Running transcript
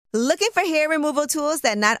Looking for hair removal tools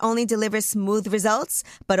that not only deliver smooth results,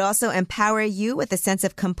 but also empower you with a sense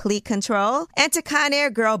of complete control? Enter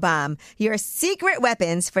Conair Girl Bomb, your secret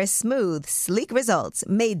weapons for smooth, sleek results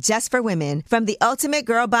made just for women. From the ultimate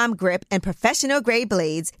Girl Bomb grip and professional-grade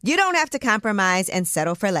blades, you don't have to compromise and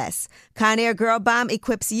settle for less. Conair Girl Bomb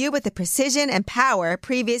equips you with the precision and power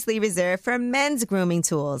previously reserved for men's grooming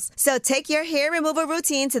tools. So take your hair removal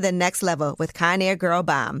routine to the next level with Conair Girl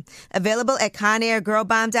Bomb. Available at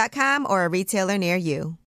ConairGirlBomb.com or a retailer near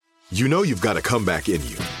you. You know you've got a comeback in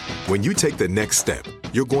you. When you take the next step,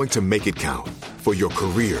 you're going to make it count for your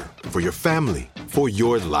career, for your family, for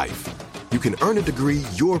your life. You can earn a degree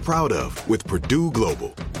you're proud of with Purdue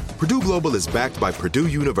Global. Purdue Global is backed by Purdue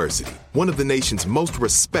University, one of the nation's most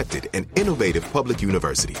respected and innovative public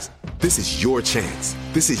universities. This is your chance.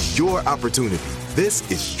 This is your opportunity. This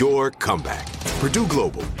is your comeback. Purdue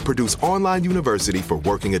Global, Purdue's online university for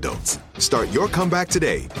working adults. Start your comeback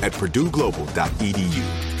today at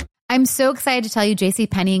purdueglobal.edu. I'm so excited to tell you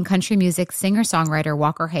JCPenney and country music singer-songwriter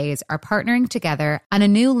Walker Hayes are partnering together on a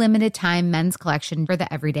new limited-time men's collection for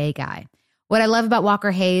the everyday guy. What I love about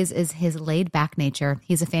Walker Hayes is his laid-back nature.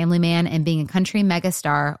 He's a family man, and being a country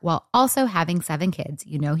megastar while also having 7 kids,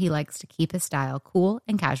 you know he likes to keep his style cool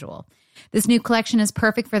and casual. This new collection is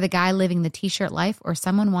perfect for the guy living the t-shirt life or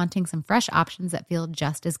someone wanting some fresh options that feel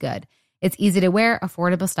just as good. It's easy to wear,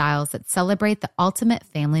 affordable styles that celebrate the ultimate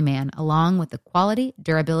family man, along with the quality,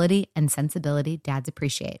 durability, and sensibility dads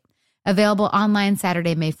appreciate. Available online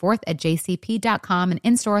Saturday, May 4th at jcp.com and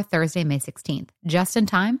in-store Thursday, May 16th. Just in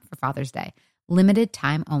time for Father's Day. Limited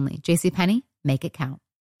time only. JCPenney, make it count.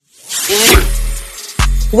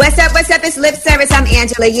 What's up? It's Lip Service. I'm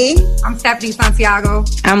Angela Yee. I'm Stephanie Santiago.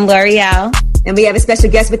 I'm L'Oreal. And we have a special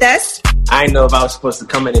guest with us. I didn't know if I was supposed to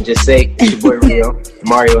come in and just say, it's your boy Rio,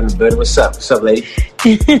 Mario in the building. What's up? What's up, lady?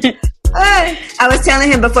 I was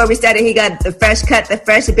telling him before we started, he got the fresh cut, the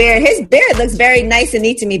fresh beard. His beard looks very nice and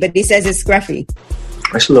neat to me, but he says it's scruffy.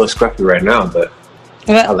 It's a little scruffy right now, but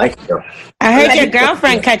I like it though. I heard your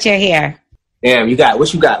girlfriend cut your hair. Damn,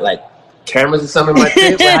 what you got, like cameras or something in my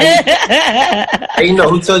crib? Hey, you know,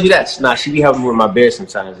 who told you that? Nah, she be helping me with my beard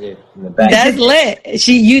sometimes, yeah, in the back. That's lit.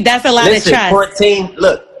 That's a lot of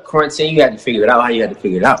trust. Quarantine, you had to figure it out how you had to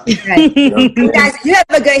figure it out. Right. You guys, you have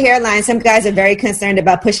a good hairline. Some guys are very concerned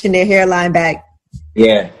about pushing their hairline back.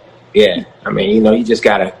 Yeah. I mean, you know, you just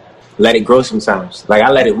gotta let it grow sometimes. Like,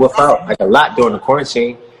 I let it woof out like a lot during the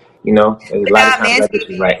quarantine. You know, there's a lot of times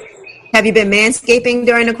manscaping. Right. Have you been manscaping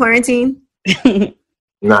during the quarantine?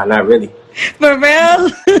 Nah, not really. For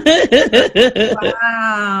real?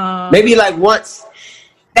 Wow. Maybe like once.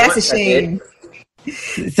 That's a shame.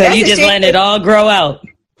 So you just letting it all grow out.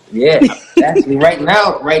 Yeah, actually, right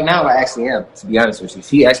now, I actually am, to be honest with you.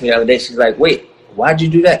 She asked me the other day, she's like, wait, why'd you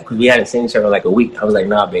do that? Because we hadn't seen each other like a week. I was like,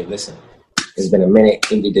 nah, babe, listen, it's been a minute.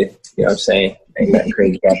 We need to, you know what I'm saying? Ain't nothing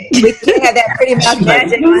crazy happening. We can't have that pretty mouth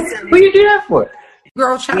magic. What do you do that for?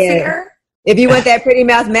 Girl chest hair? If you want that pretty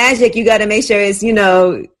mouth magic, you got to make sure it's, you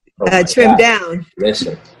know, trimmed down.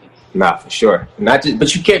 Listen, nah, for sure. Not just,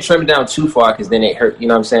 but you can't trim it down too far because then it hurt. You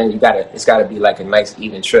know what I'm saying? It's got to be like a nice,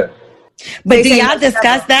 even trim. But do y'all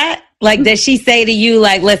discuss that? Like, does she say to you,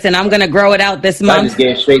 like, listen, I'm going to grow it out this month? I'm just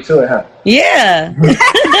getting straight to it, huh? Yeah.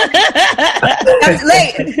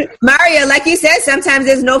 Mario, like you said, sometimes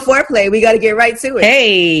there's no foreplay. We got to get right to it.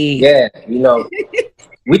 Hey. Yeah, you know,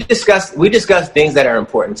 we discuss things that are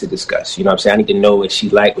important to discuss. You know what I'm saying? I need to know what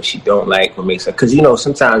she like, what she don't like, what makes her. Because, you know,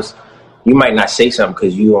 sometimes you might not say something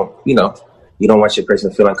because you don't want your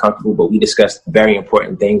person to feel uncomfortable. But we discuss very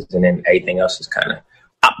important things, and then everything else is kind of.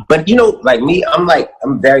 But, you know, like me,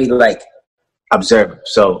 I'm very, like, observant.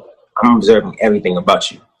 So I'm observing everything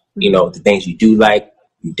about you. You know, the things you do like,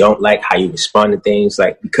 you don't like, how you respond to things.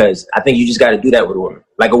 Like, because I think you just got to do that with a woman.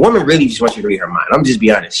 Like, a woman really just wants you to read her mind. I'm just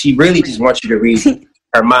be honest. She really just wants you to read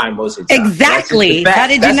her mind most of the time. Exactly. How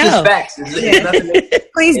did you know? That's just facts.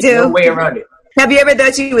 Please do. No way around it. Have you ever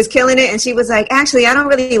thought she was killing it and she was like, actually, I don't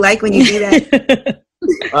really like when you do that?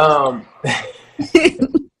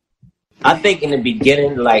 I think in the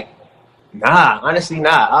beginning, like, honestly,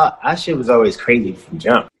 our shit was always crazy from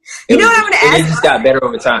jump. You know what I want to ask? It just got better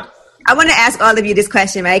over time. I want to ask all of you this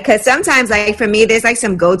question, right? Because sometimes, like, for me, there's like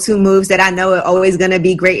some go-to moves that I know are always going to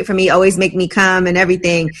be great for me, always make me come and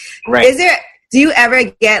everything. Right. Do you ever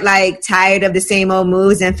get like tired of the same old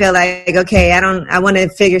moves and feel like, okay, I want to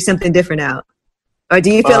figure something different out? Or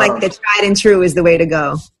do you feel like the tried and true is the way to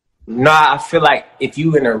go? Nah, I feel like if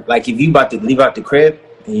you about to leave out the crib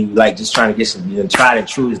and you like just trying to get some, tried and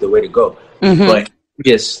true is the way to go. Mm-hmm. But you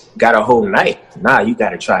just got a whole night. You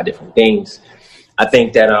got to try different things. I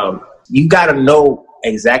think that you got to know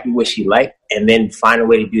exactly what she like and then find a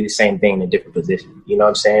way to do the same thing in a different position. You know what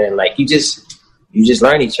I'm saying? And like, you just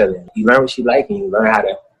learn each other. You learn what you like, and you learn how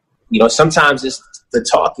to, sometimes it's the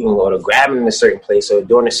talking or the grabbing in a certain place or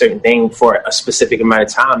doing a certain thing for a specific amount of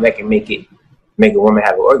time that can make a woman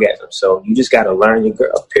have an orgasm. So you just got to learn your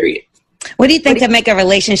girl, period. What do you think can make a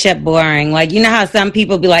relationship boring? Like, you know how some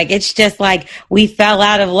people be like, it's just like we fell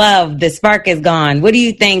out of love. The spark is gone. What do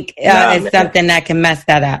you think is something that can mess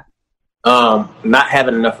that up? Not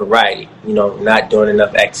having enough variety, not doing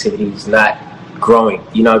enough activities, not growing.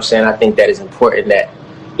 You know what I'm saying? I think that is important, that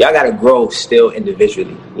y'all got to grow still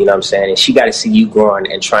individually. You know what I'm saying? And she got to see you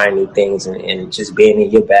growing and trying new things and just being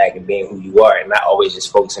in your bag and being who you are and not always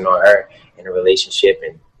just focusing on her in a relationship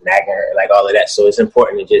and nagging her, like all of that. So it's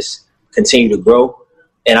important to just continue to grow.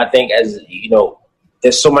 And I think, as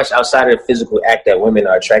there's so much outside of the physical act that women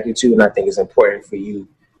are attracted to. And I think it's important for you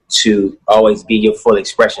to always be your full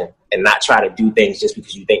expression and not try to do things just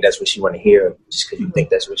because you think that's what she want to hear, or just because you think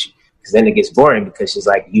that's what she, because then it gets boring because she's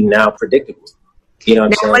like, you now predictable. You know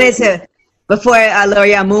what I'm saying? Before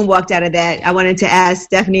L'Oreal Moon walked out of that, I wanted to ask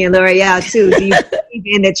Stephanie and L'Oreal too, do you believe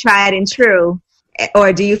in the tried and true?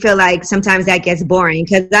 Or do you feel like sometimes that gets boring?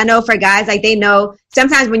 Because I know for guys, like, they know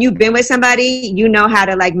sometimes when you've been with somebody, you know how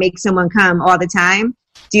to like make someone come all the time.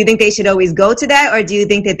 Do you think they should always go to that, or do you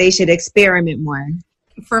think that they should experiment more?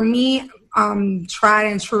 For me, tried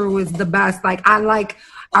and true is the best. Like,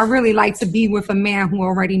 I really like to be with a man who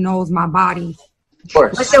already knows my body. Of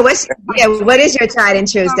course. So what is your tried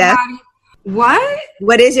and true, Steph? What?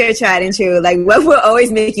 What is your tried and true? Like, what will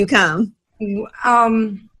always make you come?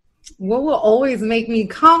 What will always make me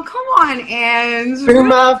come? Come on, Ange. Bring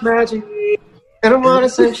mouth magic. I don't want to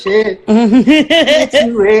say shit.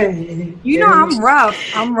 I'm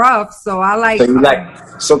rough. So I like.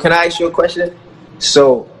 So can I ask you a question?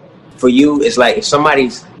 So for you, it's like if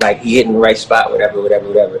somebody's like he hitting the right spot, whatever,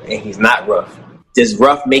 and he's not rough. Does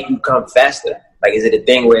rough make you come faster? Like, is it a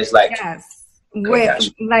thing where it's like? Yes.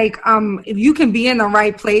 If you can be in the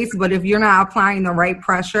right place, but if you're not applying the right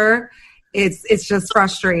pressure, it's just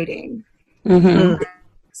frustrating. Mm-hmm.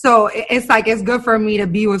 So it's like, it's good for me to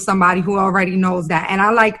be with somebody who already knows that. And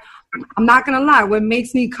I'm not going to lie, what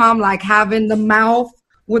makes me come, like having the mouth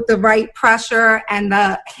with the right pressure and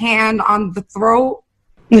the hand on the throat.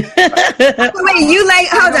 Wait,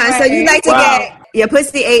 hold on. So you like to get your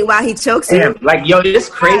pussy ate while he chokes you? Damn, like, yo, this is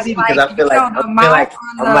crazy because I feel like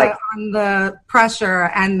on the pressure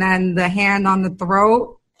and then the hand on the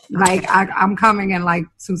throat. Like, I'm coming in like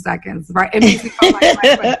 2 seconds, right? It makes me come like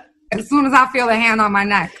right as soon as I feel a hand on my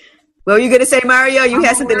neck. What were you gonna say, Mario? You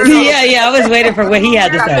had something to say? Yeah. I was waiting for what he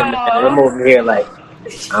had to say. I'm over here like,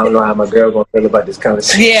 I don't know how my girl gonna feel about this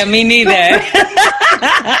conversation. Yeah, me neither.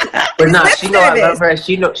 But nah, she know I love her.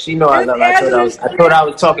 She know I love her. I thought I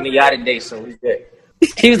was talking to y'all today, so we good.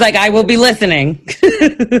 He was like, I will be listening.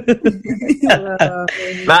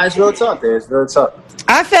 Nah, it's real talk. It's real talk.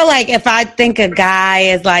 I feel like if I think a guy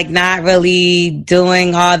is like not really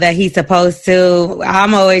doing all that he's supposed to,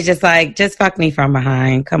 I'm always just like, just fuck me from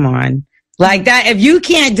behind. Come on. Like that. If you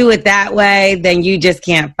can't do it that way, then you just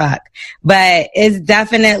can't fuck. But it's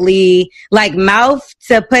definitely like mouth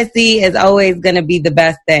to pussy is always going to be the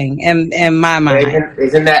best thing in my mind.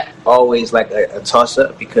 Isn't that always like a toss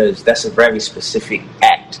up? Because that's a very specific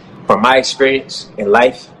act. From my experience in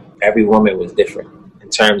life, every woman was different in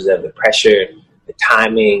terms of the pressure, the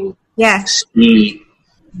timing, the speed,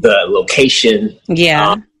 the location,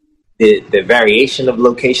 the variation of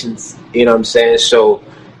locations. You know what I'm saying? So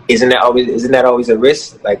isn't that always a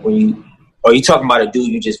risk? Like when are you talking about a dude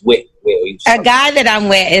you just with? A guy that I'm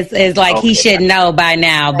with is like, okay, he should know by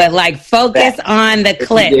now, but like focus on the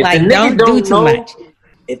clip. Like don't do too much.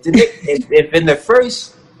 If in the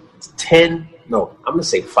first 10, no, I'm gonna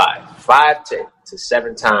say 5 to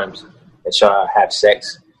 7 times that y'all have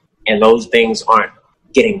sex, and those things aren't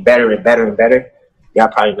getting better and better and better, y'all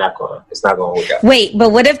probably it's not going to work out. Wait,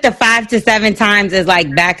 but what if the 5 to 7 times is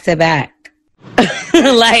like back to back?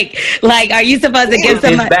 like, are you supposed to give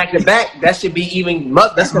somebody back to back? That should be even.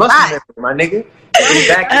 That's muscle memory, my nigga.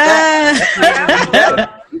 Back to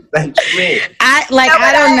back. Like, man.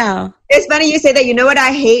 I don't know. It's funny you say that. You know what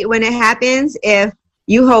I hate when it happens? If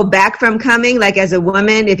you hold back from coming, like as a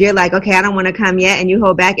woman, if you're like, okay, I don't want to come yet, and you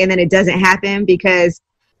hold back, and then it doesn't happen because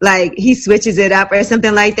like he switches it up or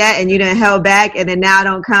something like that, and you done held back, and then now I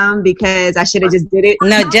don't come because I should have just did it.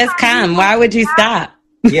 No, just come. Why would you stop?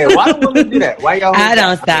 Yeah, why do women do that? Why y'all? I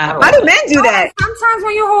don't stop. Why do men do that? Sometimes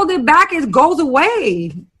when you hold it back, it goes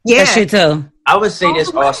away. Yeah, that's true too. I would say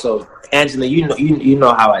this also, Angela. You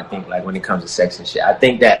know how I think. Like when it comes to sex and shit, I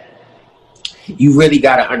think that you really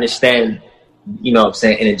got to understand, you know what I'm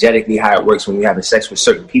saying, energetically how it works when you're having sex with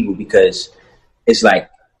certain people, because it's like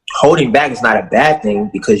holding back is not a bad thing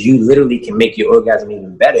because you literally can make your orgasm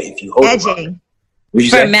even better if you hold edging.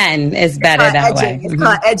 For men, it's better that way. It's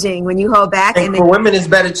called edging when you hold back. And for women, it's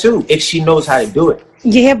better too if she knows how to do it.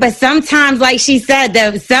 Yeah, but sometimes, like she said,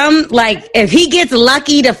 if he gets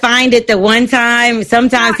lucky to find it the one time,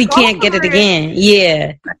 sometimes he can't get it again.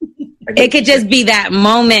 Yeah. It could just be that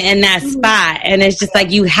moment in that spot. And it's just like,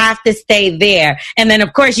 you have to stay there. And then,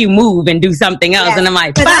 of course, you move and do something else. And I'm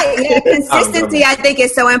like, consistency, I think,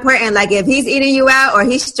 is so important. Like, if he's eating you out or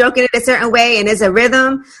he's stroking it a certain way and it's a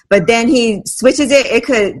rhythm, but then he switches it, it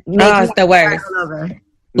could make it's the worst.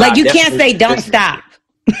 Like, you can't say, don't stop.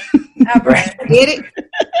 Right. Get it?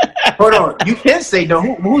 Hold on. You can't say no.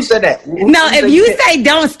 Who said that? If you say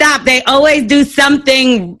don't stop, they always do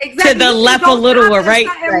something to the left a little or right.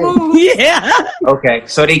 Yeah. Okay.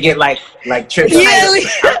 So they get like tripped. Yeah.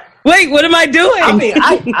 Wait, what am I doing? I mean,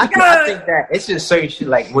 I think that it's just certain shit.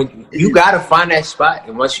 Like when you gotta find that spot,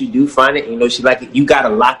 and once you do find it, you know she like it. You gotta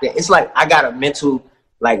lock it. It's like I got a mental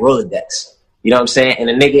like Rolodex. You know what I'm saying? And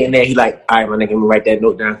the nigga in there, he like, all right, my nigga, let me write that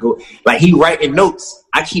note down. Go. Like he writing notes.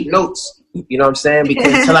 I keep notes. You know what I'm saying?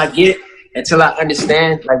 Because until I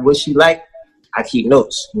understand like what she like, I keep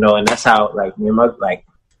notes. You know, and that's how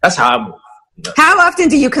that's how I move. You know? How often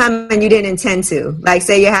do you come and you didn't intend to? Like,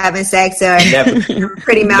 say you're having sex or never.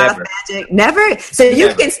 Pretty mouth magic. Never. So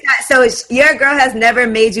you can. So your girl has never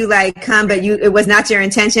made you like come, but it was not your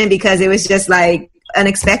intention because it was just like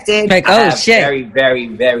unexpected. Like, I have very, very,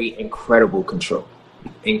 very incredible control.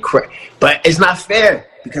 But it's not fair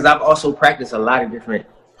because I've also practiced a lot of different.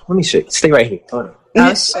 Let me show you. Stay right here. Hold on.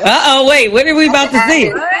 Uh-oh, wait, what are we about to see?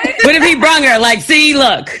 What if he brung her? Like, see,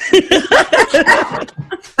 look.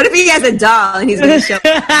 What if he has a doll and he's going to show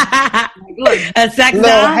a sex doll?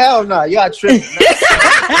 No, hell no. Y'all tripping.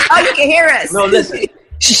 Oh, you can hear us. No, listen.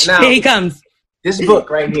 Now, here he comes. This book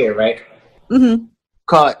right here, right? Mm-hmm.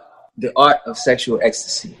 Called The Art of Sexual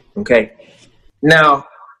Ecstasy. Okay? Now,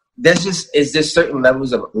 there's just certain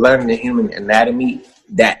levels of learning the human anatomy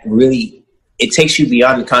that really... It takes you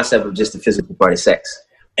beyond the concept of just the physical part of sex.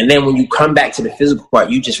 And then when you come back to the physical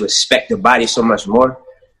part, you just respect the body so much more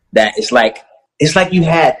that it's like you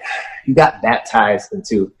got baptized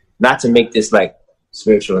into, not to make this like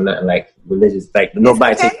spiritual or nothing like religious, like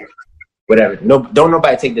nobody take whatever. No, don't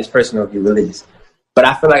nobody take this personal if you're religious. But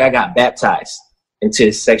I feel like I got baptized into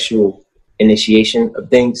the sexual initiation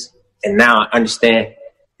of things. And now I understand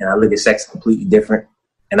and I look at sex completely different.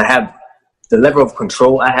 And I have the level of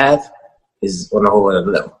control I have is on a whole other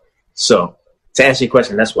level. So to answer your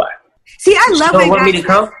question, that's why. See, I love when you want me to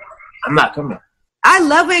come? I'm not coming. I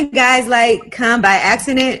love when guys like come by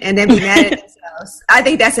accident and then be mad at themselves. I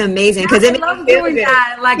think that's amazing because it makes me feel good.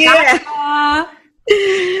 Like,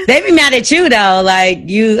 they be mad at you though. Like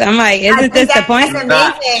you, I'm like, isn't this the point?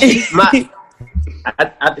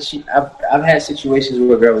 I've had situations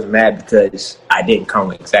where a girl was mad because I didn't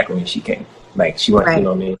come exactly when she came. Like she went, you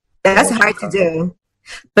know what I mean? That's hard to do.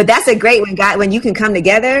 But that's a great when you can come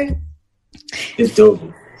together. It's dope.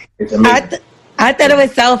 It's amazing. I thought it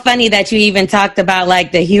was so funny that you even talked about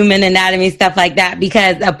like the human anatomy, stuff like that,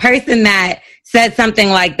 because a person that said something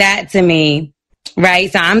like that to me,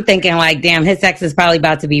 right? So I'm thinking like, damn, his sex is probably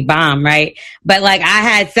about to be bomb, right? But like I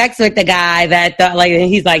had sex with the guy that thought like,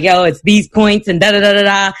 he's like, yo, it's these points and da da da da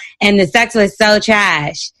da. And the sex was so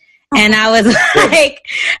trash. And I was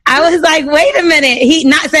like, wait a minute. He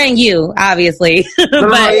not saying you, obviously, but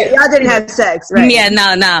y'all didn't have sex, right? Yeah,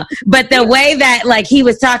 no. But the way that like he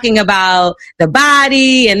was talking about the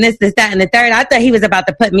body and this, that, and the third, I thought he was about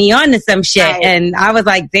to put me on to some shit. Right. And I was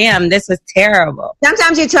like, damn, this was terrible.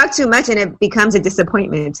 Sometimes you talk too much and it becomes a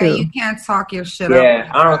disappointment too. And you can't talk your shit up.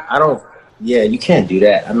 I don't. Yeah, you can't do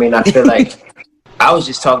that. I mean, I feel like. I was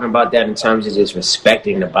just talking about that in terms of just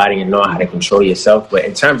respecting the body and knowing how to control yourself. But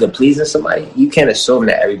in terms of pleasing somebody, you can't assume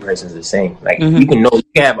that every person's the same. Like you can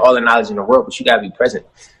have all the knowledge in the world, but you gotta be present.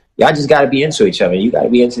 Y'all just gotta be into each other. You gotta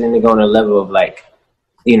be into the nigga on a level of like,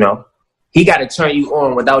 you know, he gotta turn you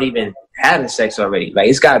on without even having sex already. Like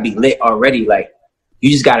it's gotta be lit already. Like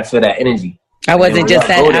you just gotta feel that energy. I wasn't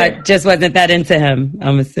that into him.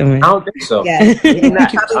 I'm assuming. I don't think so. Yeah, probably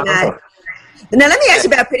not. Now, let me ask you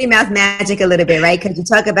about Pretty Mouth Magic a little bit, right? Because you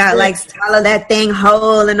talk about, like, swallow that thing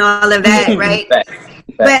whole and all of that, right? But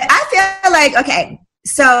I feel like, okay,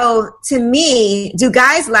 so to me, do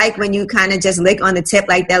guys like when you kind of just lick on the tip,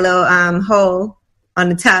 like that little hole on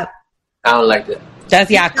the top? I don't like that. That's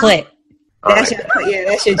your clit. That's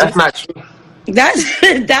your That's not true. That's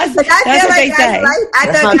what they say.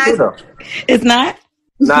 That's not true, though. It's not?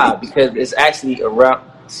 Nah, because it's actually around.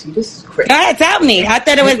 See, this is crazy. Go ahead, tell me. I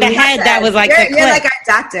thought it was the head that was like the You're like our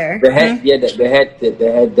doctor. The head, the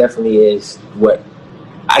head definitely is what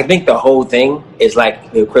I think. The whole thing is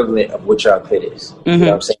like the equivalent of what your clit is. You know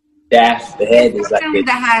what I'm saying? The head is like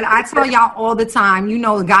the head. I tell y'all all the time. You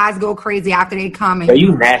know, guys go crazy after they come. Are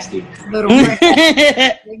you nasty? Little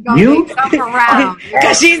you jump around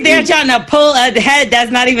because she's there trying to pull a head that's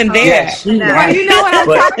not even there. Well, you know what I'm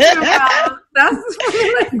talking about. That's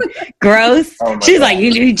gross. She's God. Like,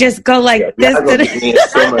 you just go like this.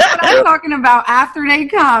 That's what I'm talking about. After they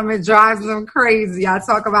come, it drives them crazy. I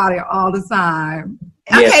talk about it all the time.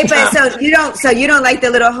 Okay, but so you don't like the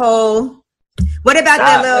little hole. What about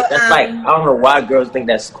the little? That's like, I don't know why girls think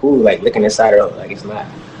that's cool. Like licking inside her, like it's not.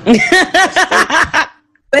 But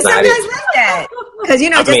some guys like that because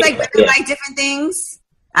like women like different things.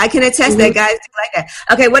 I can attest that guys do like that.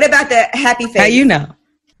 Okay, what about the happy face? How you know?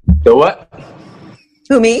 The what?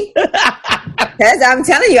 Who, me? Because I'm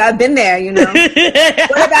telling you, I've been there. You know.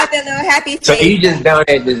 What about the little happy face? So you just down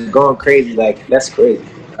there just going crazy? Like that's crazy.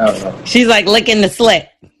 I don't know. She's like licking the slit.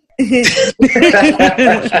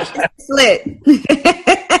 Slit.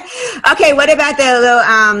 Okay, what about the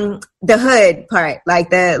little the hood part,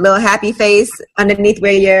 like the little happy face underneath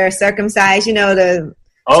where you're circumcised? You know the.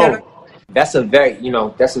 That's a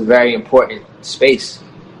very important space.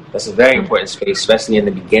 That's a very important space, especially in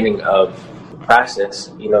the beginning of the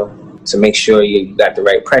process. You know, to make sure you got the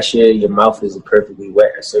right pressure. Your mouth is perfectly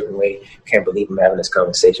wet a certain way. Can't believe I'm having this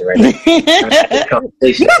conversation right now. You have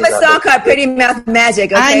a song called Pretty Mouth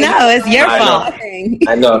Magic. Okay? I know, it's your fault.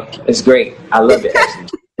 I know. It's great. I love it, actually.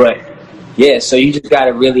 But, yeah, so you just got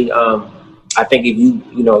to really, I think if you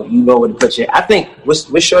know where to put your, I think,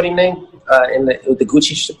 what's Shorty name with the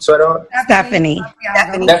Gucci sweater on? Stephanie.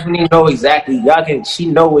 Stephanie know exactly. She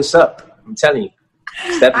know what's up. I'm telling you.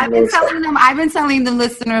 I've been telling the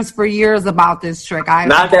listeners for years about this trick.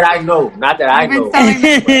 Not that I know. I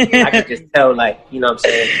can just tell, like, you know what I'm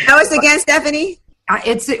saying? How it's again, Stephanie?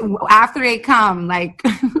 It's after they come, like.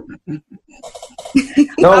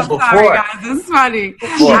 No, I'm sorry, guys. It's funny.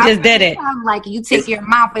 She just did it. Like you take your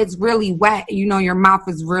mouth, it's really wet. You know, your mouth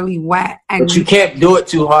is really wet, and but you can't do it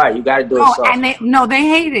too hard. You got to do it soft. And they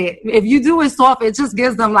hate it. If you do it soft, it just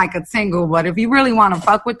gives them like a tingle. But if you really want to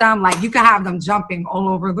fuck with them, like you can have them jumping all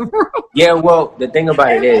over the room. Yeah, well, the thing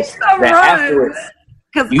about it is that afterwards,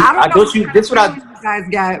 because this is what you guys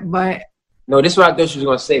get, but no, this is what I thought she was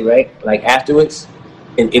gonna say, right? Like afterwards,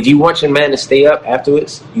 and if you want your man to stay up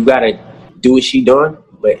afterwards, you gotta do what she doing,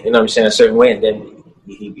 but you know what I'm saying, a certain way, and then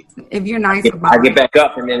if you're nice I get back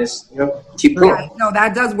up, and then it's keep going. Yeah, no,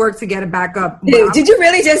 that does work to get it back up. Did you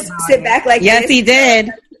really just sit back like yes, this? He did.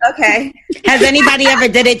 Okay. Has anybody ever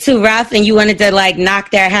did it too rough and you wanted to like knock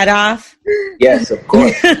their head off? Yes, of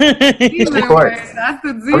course. Of course. That's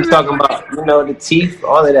the I'm talking about the teeth,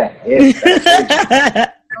 all of that. Yeah,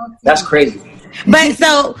 that's crazy. But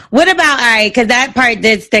so what about, all right, because that part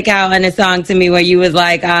did stick out in the song to me where you was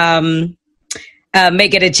like,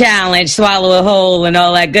 make it a challenge, swallow a whole and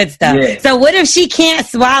all that good stuff. Yeah. So what if she can't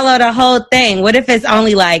swallow the whole thing? What if it's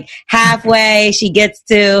only like halfway she gets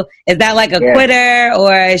to? Is that like a quitter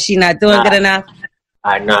or is she not doing good enough?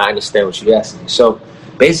 I understand what you're asking. So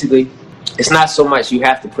basically, it's not so much you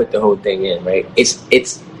have to put the whole thing in, right?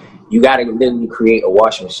 It's you got to literally create a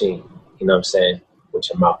washing machine, you know what I'm saying, with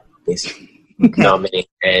your mouth, basically. Okay. You know what I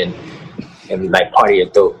mean? And like part of your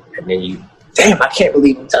throat. And then I can't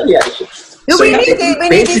believe I'm telling you that shit. So we need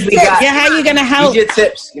these tips. How are you going to help? These are your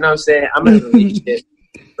tips. You know what I'm saying? I'm not going to read shit.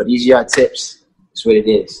 But these are your tips. That's what it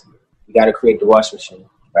is. You got to create the washing machine,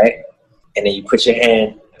 right? And then you put your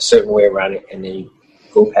hand a certain way around it. And then you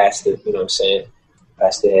go past it, you know what I'm saying?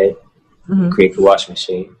 Past the head. Mm-hmm. Create the washing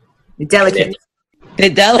machine. The delicate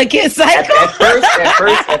cycle? At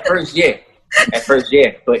first, yeah. At first,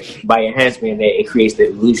 yeah, but by your hands being there, it creates the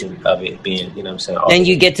illusion of it being, you know what I'm saying? Then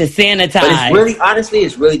you get to sanitize. But it's really, honestly,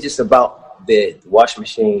 it's really just about the washing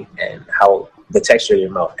machine and how the texture of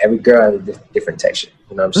your mouth. Every girl has a different texture,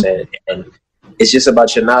 you know what I'm saying? And it's just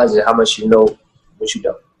about your knowledge and how much you know what you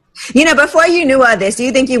don't. You know, before you knew all this, do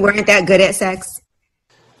you think you weren't that good at sex?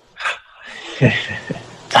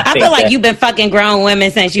 I feel like you've been fucking grown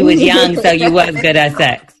women since you was young, so you was good at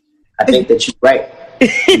sex. I think that you're right.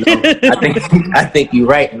 I think you're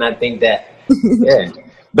right, and I think that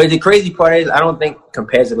But the crazy part is, I don't think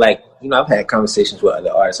compared to I've had conversations with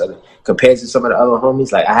other artists, compared to some of the other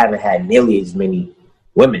homies, like I haven't had nearly as many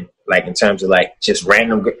women, like in terms of like just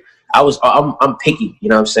random. I'm picky, you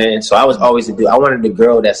know what I'm saying? So I was always I wanted a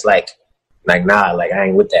girl that's like nah, like I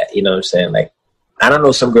ain't with that, you know what I'm saying? Like I don't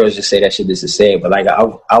know, some girls just say that shit just to say it, but like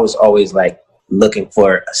I was always like looking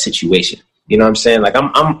for a situation. You know what I'm saying? Like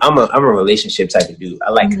I'm a relationship type of dude. I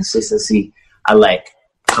like consistency. I like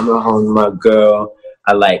coming home with my girl.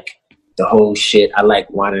 I like the whole shit. I like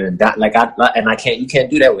wanting to die. You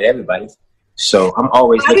can't do that with everybody. So I'm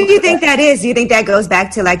always. How do you think that is? Do you think that goes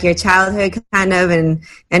back to like your childhood kind of and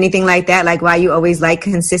anything like that? Like why you always like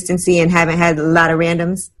consistency and haven't had a lot of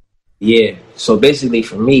randoms? Yeah. So basically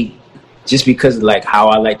for me, just because of like how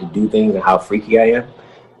I like to do things and how freaky I am,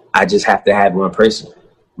 I just have to have one person.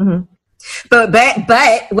 Mm-hmm. But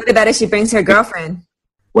what about if she brings her girlfriend?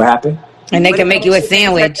 What happened? And they can make you a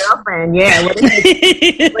sandwich. Girlfriend, yeah. What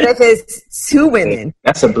if it's two women?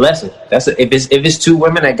 That's a blessing. If it's two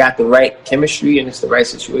women that got the right chemistry and it's the right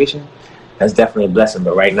situation, that's definitely a blessing.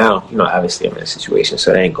 But right now, obviously I'm in a situation,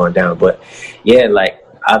 so that ain't going down. But yeah, like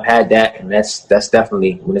I've had that, and that's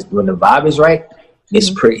definitely when the vibe is right. It's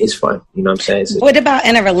fun. You know what I'm saying? What about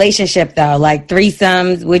in a relationship though? Like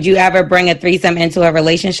threesomes? Would you ever bring a threesome into a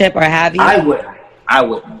relationship, or have you? I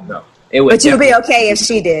wouldn't. No, it would. But you'd be okay if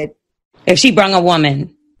she did. If she brung a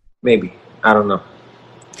woman, maybe. I don't know.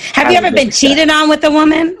 Have you ever been cheated on with a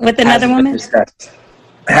woman, with another woman? It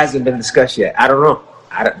hasn't been discussed yet. I don't know.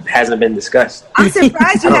 It hasn't been discussed. I'm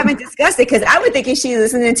surprised you haven't discussed it, because I would think if she's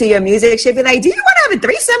listening to your music, she'd be like, "Do you want to have a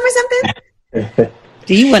threesome or something?"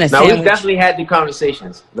 Do you want to? No, we've definitely had the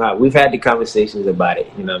conversations. No, we've had the conversations about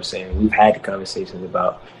it. You know what I'm saying? We've had the conversations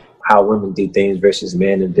about how women do things versus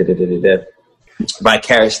men and da-da-da-da-da.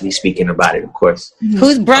 Vicariously speaking about it, of course.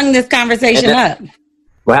 Who's brung this conversation up?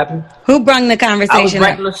 What happened? Who brung the conversation up? I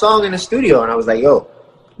was writing a song in the studio, and I was like, yo,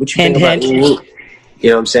 what you think about it? You know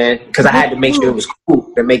what I'm saying? Because I had to make sure it was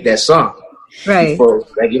cool to make that song. Right. Before,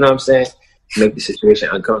 you know what I'm saying? Make the situation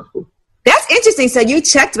uncomfortable. That's interesting. So you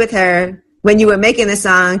checked with her when you were making the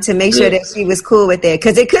song to make sure that she was cool with it?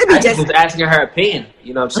 Because it could be I was asking her opinion,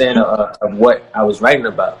 you know what I'm saying, of what I was writing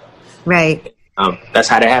about. Right. That's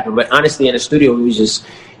how that happened. But honestly, in the studio,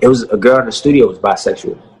 it was a girl in the studio was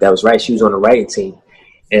bisexual. That was right. She was on the writing team.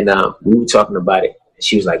 And we were talking about it.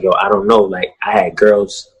 She was like, yo, I don't know. Like, I had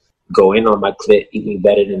girls go in on my clip, even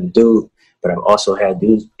better than the dude. But I've also had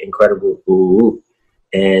dudes incredible. Ooh.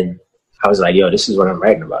 And I was like, yo, this is what I'm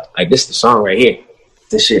writing about. Like, this is the song right here.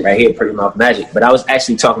 This shit right here, Pretty Mouth Magic. But I was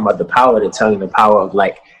actually talking about the power of,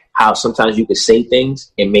 like, how sometimes you could say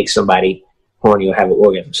things and make somebody horny or have an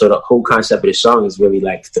orgasm. So the whole concept of the song is really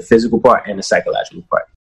like the physical part and the psychological part.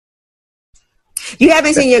 You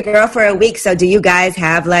haven't seen your girl for a week, so do you guys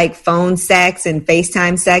have like phone sex and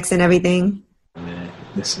FaceTime sex and everything? Man,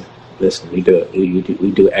 listen, we do it.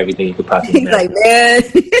 We do everything you could possibly imagine. Like, man.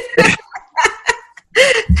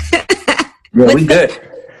 Yeah, we good.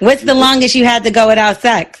 What's the longest you had to go without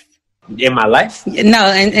sex? In my life?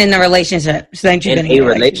 No, in a relationship. In a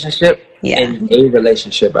relationship? Yeah. In a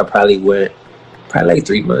relationship, I probably went like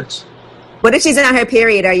 3 months. What if she's on her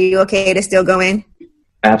period? Are you okay to still go in?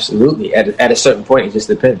 Absolutely. At a certain point, it just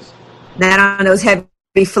depends. Not on those heavy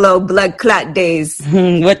flow blood clot days.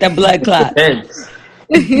 With the blood clot. Depends.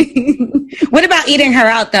 What about eating her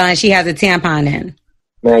out, though, and she has a tampon in?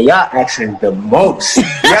 Man, y'all asking the most.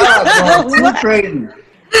 Y'all going too crazy.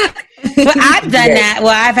 Well, I've done that. Well,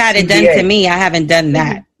 I've had it done to me. I haven't done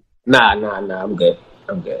that. Nah. I'm good.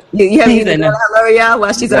 You haven't even done hello, y'all,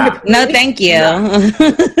 while she's on her. No, thank you.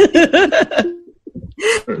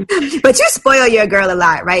 But you spoil your girl a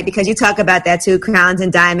lot, right? Because you talk about that too, crowns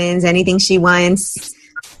and diamonds, anything she wants.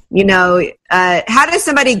 How does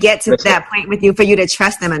somebody get to that point with you for you to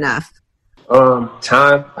trust them enough?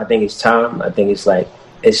 Time. I think it's time. I think it's like,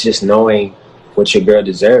 it's just knowing what your girl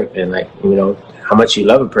deserves and like, how much you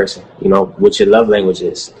love a person, what your love language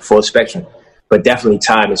is, full spectrum. But definitely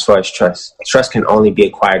time as far as trust. Trust can only be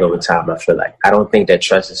acquired over time, I feel like. I don't think that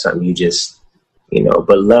trust is something you just,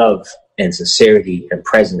 but love and sincerity and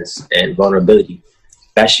presence and vulnerability,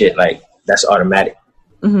 that shit, like, that's automatic.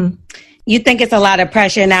 Mm-hmm. You think it's a lot of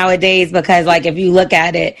pressure nowadays because, like, if you look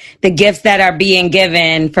at it, the gifts that are being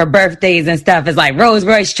given for birthdays and stuff is like Rolls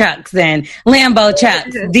Royce trucks and Lambo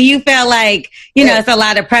trucks. Do you feel like, it's a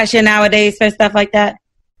lot of pressure nowadays for stuff like that?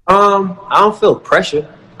 I don't feel pressure.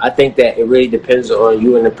 I think that it really depends on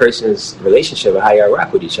you and the person's relationship and how y'all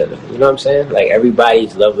rock with each other. You know what I'm saying? Like,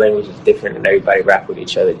 everybody's love language is different and everybody rock with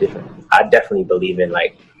each other different. I definitely believe in,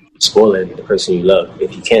 like, spoiling the person you love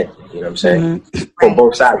if you can. You know what I'm saying? Mm-hmm. From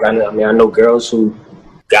both sides. I know girls who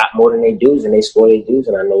got more than they dudes and they spoil their dudes,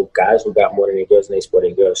 and I know guys who got more than their girls and they spoil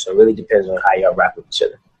their girls. So it really depends on how y'all rock with each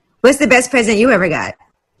other. What's the best present you ever got?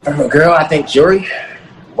 Girl, I think jewelry,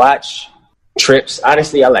 watch, trips.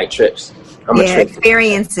 Honestly, I like trips. I'm a trip.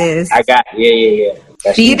 Experiences. I got Do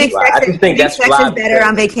you think sex is better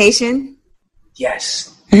on vacation?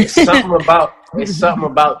 Yes. It's something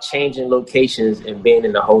about changing locations and being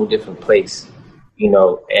in a whole different place,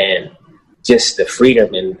 and just the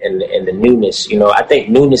freedom and the newness. I think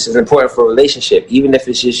newness is important for a relationship, even if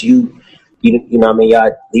it's just you know what I mean,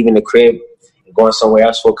 y'all leaving the crib and going somewhere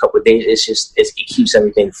else for a couple of days. It keeps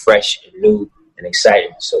everything fresh and new and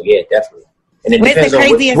exciting. So yeah, definitely. And it depends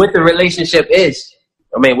on what the relationship is.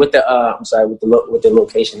 I mean, what the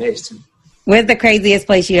location is too. Where's the craziest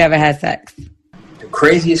place you ever had sex? The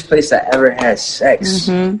craziest place I ever had sex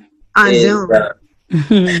on is, Zoom.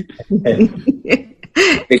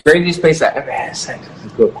 The craziest place I ever had sex. That's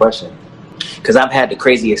a good question. Because I've had the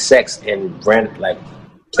craziest sex in random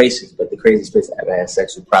places, but the craziest place I ever had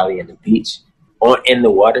sex was probably in the beach or in the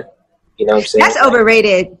water. You know what I'm saying? That's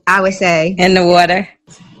overrated, I would say. In the water.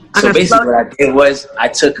 So basically, what I did was I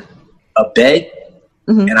took a bed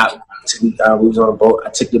and we was on a boat. I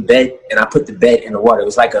took the bed and I put the bed in the water. It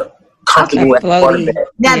was like a comfortable water bed.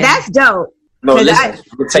 Now that's dope. No, listen,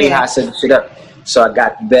 I'll tell you how I set the shit up. So I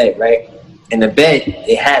got the bed, right? And the bed,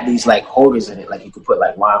 it had these holders in it, like you could put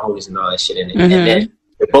wine holders and all that shit in it. And then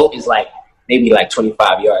the boat is maybe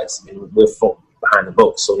 25 yards, and we're behind the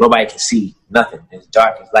boat, so nobody can see nothing. It's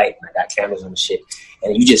dark, it's light, and I got cameras on the shit,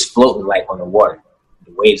 and you just floating on the water.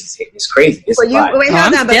 The waves is hitting. It's crazy. It's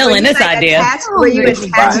I'm feeling this idea. Were you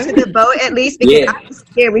attached to the boat at least? Because I'm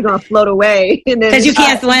scared we're gonna float away. Because you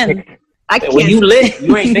can't swim. I can't. When you lit,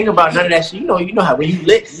 you ain't thinking about none of that shit. You know how when you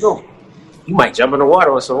lit, you might jump in the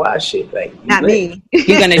water on some wild shit. Not me.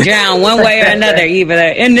 You're gonna drown one way or another, either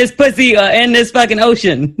in this pussy or in this fucking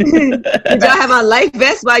ocean. Did y'all have on life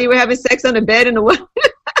vests while you were having sex on the bed in the water?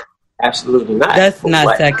 Absolutely not. That's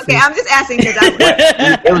not sexy. Okay, I'm just asking because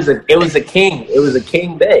it was a king. It was a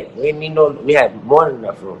king bed. We didn't need we had more than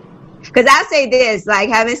enough room. Because I say this,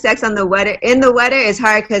 having sex on the water is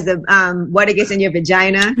hard because the water gets in your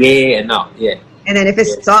vagina. Yeah. And then if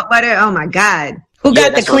it's salt water, oh my God. Who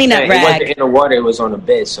got the cleanup rag? It wasn't in the water, it was on the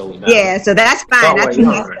bed, so so that's fine. That's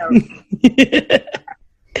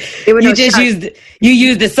you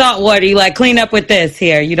used the salt water. You clean up with this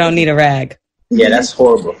here. You don't need a rag. Yeah, that's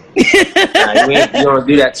horrible. You don't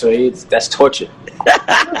do that, so that's torture.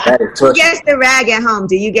 That is torture. Who gets the rag at home?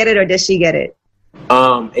 Do you get it or does she get it?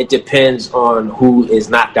 It depends on who is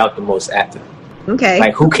knocked out the most after.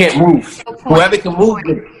 Okay. Who can't move. Whoever can move.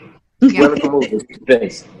 Whoever can move. It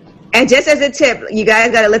depends. And just as a tip, you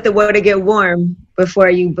guys got to let the water get warm before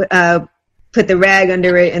you put the rag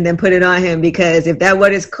under it and then put it on him, because if that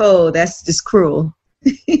water is cold, that's just cruel.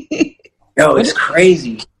 Yo, it's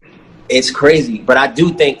crazy. It's crazy. But I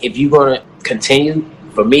do think if you're going to continue,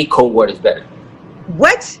 for me, cold water is better.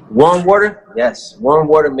 What? Warm water? Yes. Warm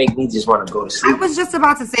water make me just want to go to sleep. I was just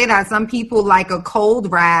about to say that. Some people like a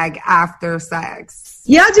cold rag after sex.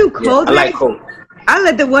 Y'all do cold rag? I like cold. I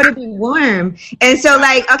let the water be warm. And so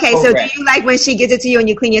so do you like when she gives it to you and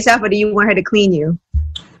you clean yourself, or do you want her to clean you?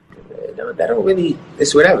 That don't really,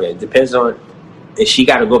 it's whatever. It depends on if she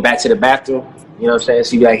got to go back to the bathroom, you know what I'm saying?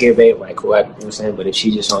 She be like, here, babe, cool, you know what I'm saying? But if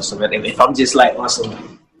she just on some, if I'm just on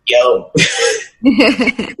some, yo, you know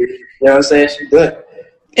what I'm saying? She good.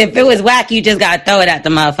 If it was whack, you just got to throw it at the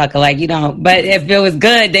motherfucker. You don't, but if it was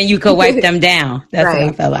good, then you could wipe them down. That's what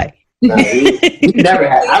I felt like. No, you never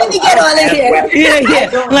had. Let me get all in here.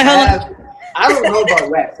 I don't know about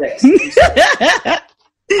rap sex.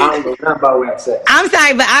 I don't know nothing about rap sex. I'm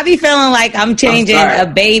sorry, but I be feeling like I'm changing a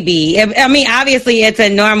baby. Obviously it's a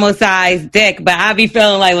normal size dick, but I be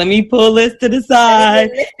feeling like, let me pull this to the side.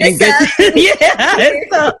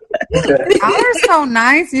 Y'all are so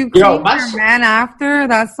nice. You clean your man after.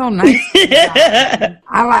 That's so nice.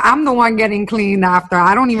 I'm the one getting cleaned after.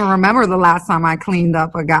 I don't even remember the last time I cleaned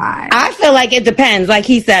up a guy. I feel like it depends. Like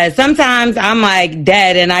he says, sometimes I'm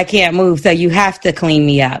dead and I can't move, so you have to clean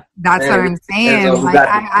me up. That's what I'm saying.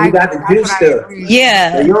 You got the juice still.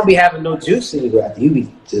 Yeah. So you don't be having no juice in your You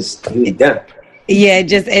be done. Yeah,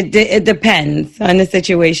 it depends on the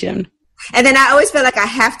situation. And then I always feel like I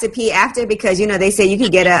have to pee after, because they say you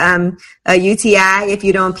could get a UTI if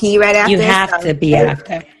you don't pee right after. You have to pee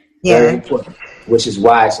after. Yeah. Which is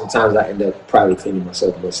why sometimes I end up probably cleaning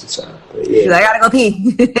myself most of the time. But yeah. I gotta go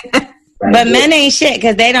pee. But men ain't shit,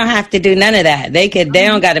 because they don't have to do none of that. They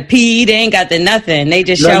don't got to pee. They ain't got the nothing. They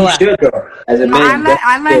just show up. As a man,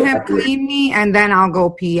 I let him clean me, and then I'll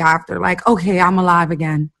go pee after. Okay, I'm alive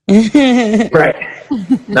again. Right.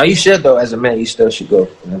 Now you should, though. As a man, you still should go. You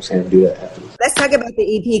know what I'm saying? Do that afterwards. Let's talk about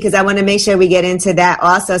the EP, because I want to make sure we get into that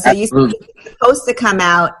also. So you were supposed to come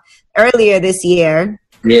out earlier this year.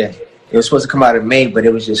 Yeah. It was supposed to come out in May, but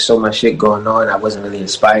it was just so much shit going on. I wasn't really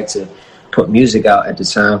inspired to put music out at the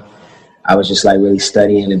time. I was just really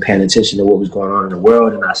studying and paying attention to what was going on in the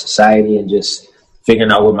world and our society, and just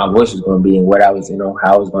figuring out what my voice was going to be and what I was,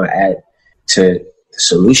 how I was going to add to the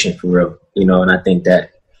solution for real, and I think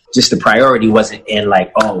that just the priority wasn't in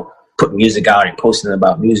like, oh, put music out and posting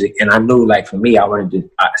about music. And I knew like for me, I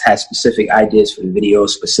had specific ideas for the videos,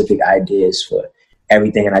 specific ideas for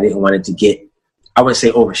everything. And I didn't want it to get, I wouldn't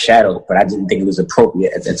say overshadowed, but I didn't think it was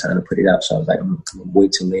appropriate at that time to put it out. So I was like, I'm going to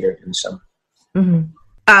wait till later in the summer. Mm-hmm.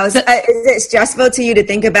 Is it stressful to you to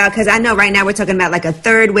think about? Because I know right now we're talking about like a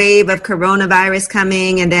third wave of coronavirus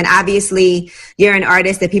coming. And then obviously you're an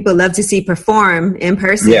artist that people love to see perform in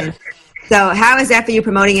person. Yeah. So how is that for you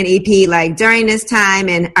promoting an EP like during this time?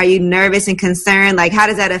 And are you nervous and concerned? Like how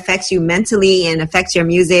does that affect you mentally and affect your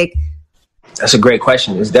music? That's a great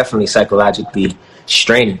question. It's definitely psychologically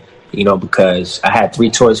straining, because I had 3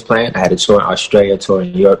 tours planned. I had a tour in Australia, tour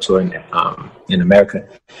in Europe, tour in America,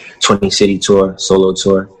 20-city tour, solo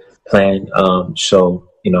tour planned. So,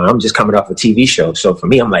 I'm just coming off a TV show. So for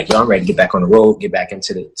me, I'm like, I'm ready to get back on the road, get back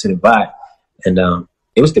into the vibe. And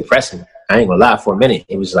it was depressing. I ain't gonna lie, for a minute.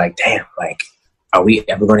 It was like, damn, like, are we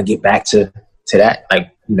ever going to get back to that?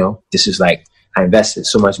 Like, this is like, I invested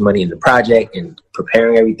so much money in the project and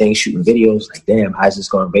preparing everything, shooting videos. Like, damn, how's it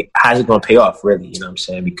going to pay off, really? You know what I'm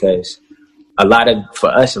saying? Because for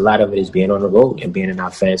us, a lot of it is being on the road and being in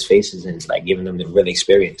our fans' faces and like giving them the real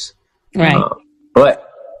experience. Right. But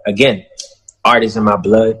again, art is in my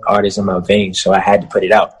blood, art is in my veins. So I had to put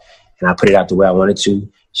it out, and I put it out the way I wanted to.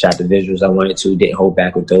 Shot the visuals I wanted to, didn't hold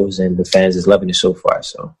back with those, and the fans is loving it so far.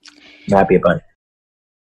 So I'm happy about it.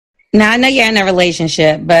 Now, I know you're in a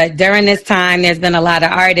relationship, but during this time, there's been a lot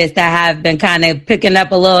of artists that have been kind of picking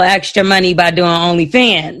up a little extra money by doing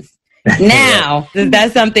OnlyFans. Now, is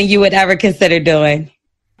that something you would ever consider doing?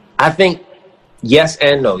 I think yes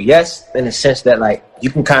and no. Yes, in the sense that like you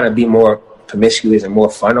can kind of be more promiscuous and more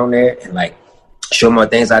fun on there and like show more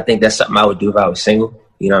things. I think that's something I would do if I was single.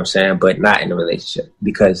 You know what I'm saying? But not in a relationship.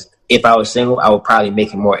 Because if I was single, I would probably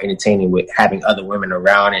make it more entertaining with having other women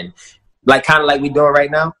around. And like kind of like we're doing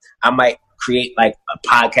right now, I might create like a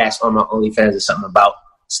podcast on my OnlyFans or something about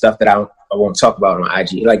stuff that I won't talk about on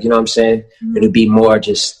IG. Like, you know what I'm saying? Mm-hmm. It'll be more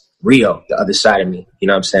just real, the other side of me. You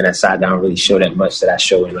know what I'm saying? That side that I don't really show that much that I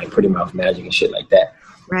show in like Pretty Mouth Magic and shit like that.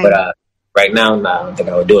 Right. But right now, no, I don't think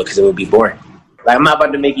I would do it because it would be boring. Like, I'm not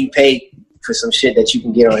about to make you pay for some shit that you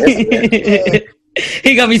can get on Instagram.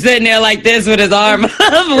 He gonna be sitting there like this with his arm up, with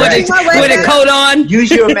a coat on.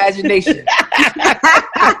 Use your imagination.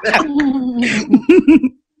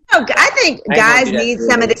 I think guys need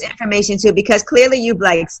some of this information too, because clearly you've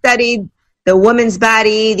like studied the woman's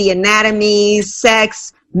body, the anatomy,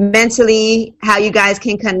 sex, mentally, how you guys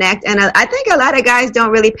can connect. And I think a lot of guys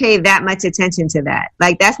don't really pay that much attention to that.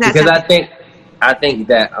 Like that's not because I think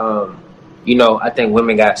that I think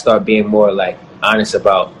women got to start being more like honest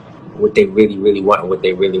about what they really, really want and what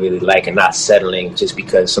they really, really like, and not settling just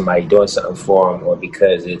because somebody doing something for them or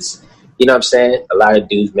because it's, you know what I'm saying? A lot of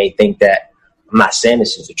dudes may think that, I'm not saying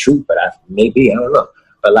this is the truth, but I don't know.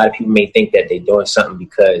 But a lot of people may think that they're doing something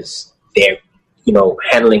because they're,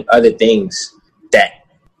 handling other things that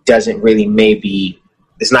doesn't really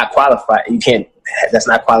it's not qualified. That's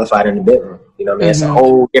not qualified in the bedroom. You know what I mean? Mm-hmm. It's a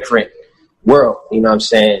whole different world, you know what I'm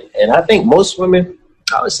saying? And I think most women,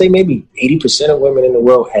 I would say maybe 80% of women in the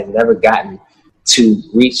world have never gotten to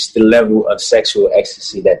reach the level of sexual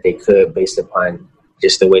ecstasy that they could based upon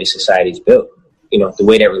just the way the society is built. The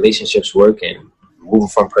way that relationships work and moving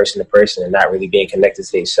from person to person and not really being connected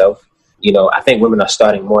to themselves. I think women are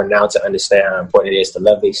starting more now to understand how important it is to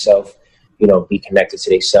love themselves, be connected to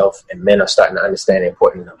themselves, and men are starting to understand the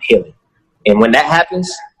importance of healing. And when that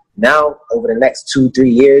happens, now, over the next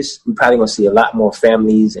 2-3 years, we're probably going to see a lot more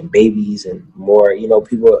families and babies and more,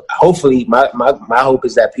 people. Hopefully, my hope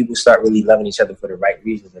is that people start really loving each other for the right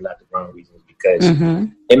reasons and not the wrong reasons, because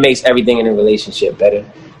it makes everything in a relationship better.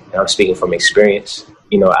 And I'm speaking from experience.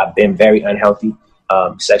 I've been very unhealthy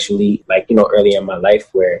sexually, early in my life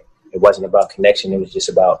where it wasn't about connection. It was just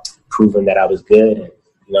about proving that I was good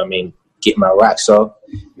and, getting my rocks off.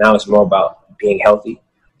 Now it's more about being healthy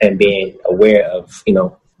and being aware of,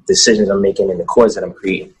 decisions I'm making and the chords that I'm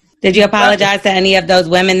creating. Did you apologize to any of those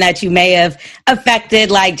women that you may have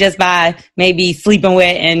affected, like just by maybe sleeping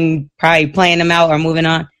with and probably playing them out or moving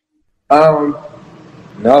on?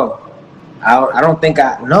 No. I don't think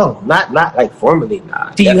not like formally.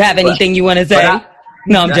 Nah, do you have anything you want to say?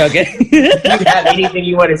 No, I'm joking. Do you have anything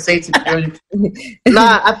you want to say to me?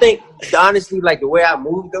 Nah, I think honestly, like the way I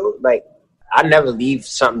move though, like I never leave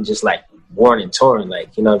something just like worn and torn.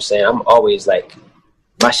 Like, you know what I'm saying? I'm always like,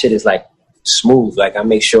 my shit is like smooth. Like I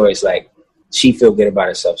make sure it's like she feel good about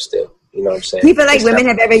herself still. You know what I'm saying? Do you feel like women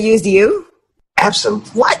have ever used you?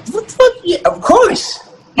 Absolutely. What the fuck? Yeah, of course.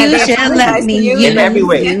 You should let me use in every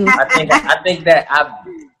way. you. I think that I've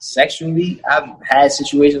had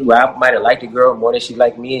situations where I might have liked a girl more than she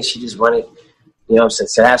liked me, and she just wanted, you know what I'm saying,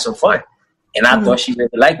 to have some fun. And I thought she really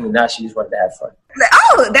liked me. Now she just wanted to have fun.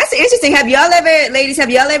 Oh, that's interesting. Have y'all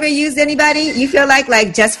ever used anybody you feel like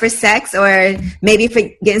just for sex, or maybe for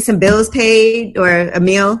getting some bills paid or a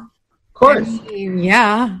meal? Of course.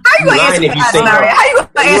 Yeah. How you gonna answer for us, Larry? How you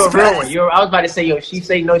gonna answer for us? I was about to say, yo, she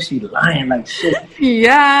say no, she lying like shit.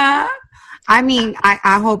 Yeah. I mean,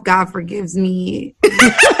 I hope God forgives me.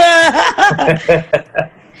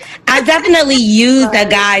 I definitely used a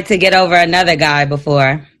guy to get over another guy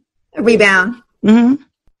before. Rebound. Mm-hmm.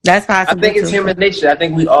 That's possible. I think it's human nature. I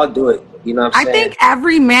think we all do it. You know what I'm saying? I think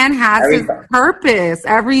every man has his purpose.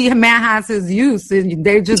 Every man has his use.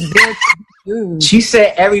 They're just there to be used. She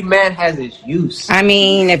said every man has his use. I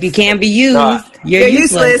mean, if you can't be used, you're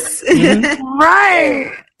useless. Mm-hmm.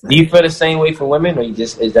 Right. Do you feel the same way for women, or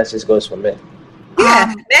that just goes for men? Yeah,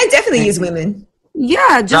 men definitely use women.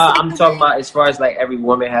 Yeah, I'm talking about as far as like every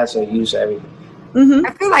woman has her use. I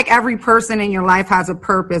feel like every person in your life has a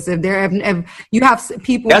purpose. If you have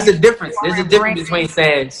people, that's the difference. There's a difference between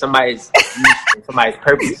saying somebody's use and somebody's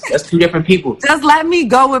purpose. That's two different people. Just let me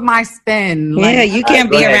go with my spin. Yeah, you can't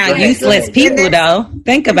be around useless people, though.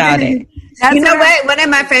 Think about it. You know what? One of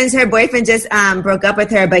my friends, her boyfriend just broke up with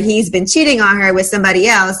her, but he's been cheating on her with somebody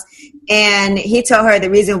else. And he told her the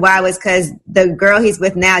reason why was because the girl he's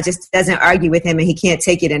with now just doesn't argue with him, and he can't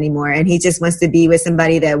take it anymore. And he just wants to be with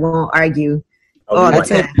somebody that won't argue all the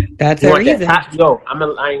time. That's a reason. I ain't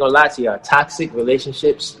gonna lie to y'all. Toxic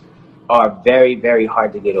relationships are very, very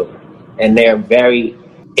hard to get over. And they're very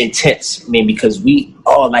intense. I mean, because we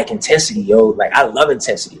all like intensity, yo. Like, I love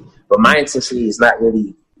intensity. But my intensity is not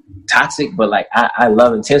really toxic, but like I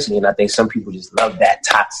love intensity, and I think some people just love that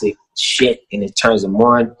toxic shit, and it turns them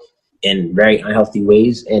on in very unhealthy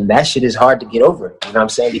ways, and that shit is hard to get over. You know what I'm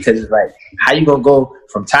saying? Because it's like, how you gonna go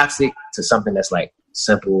from toxic to something that's like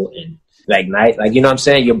simple and like nice? Like, you know what I'm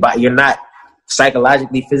saying? You're not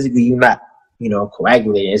psychologically, physically, you're not,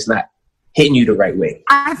 coagulating. It's not hitting you the right way.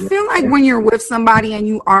 I feel like when you're with somebody and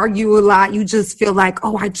you argue a lot, you just feel like,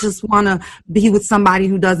 oh, I just want to be with somebody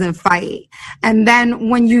who doesn't fight. And then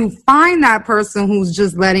when you find that person who's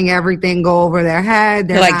just letting everything go over their head,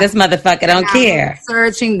 they're like, this motherfucker don't care.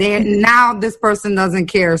 Searching there. Now this person doesn't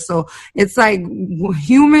care. So it's like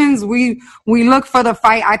humans, we look for the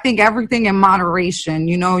fight. I think everything in moderation.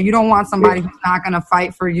 You don't want somebody who's not going to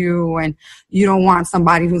fight for you, and you don't want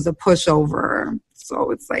somebody who's a pushover.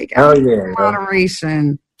 So it's like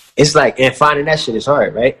moderation. It's like, and finding that shit is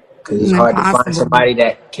hard, right? Because it's hard to find somebody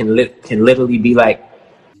that can literally be like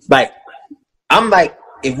I'm like,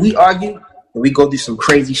 if we argue and we go through some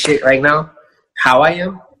crazy shit right now, how I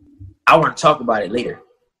am, I want to talk about it later.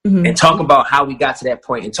 Mm-hmm. And talk about how we got to that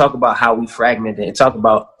point, and talk about how we fragmented, and talk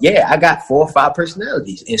about, I got 4 or 5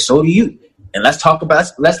 personalities, and so do you. And let's talk about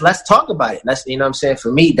it. Let's talk about it. You know what I'm saying?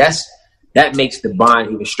 For me, that makes the bond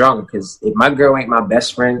even stronger, because if my girl ain't my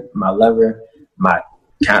best friend, my lover, my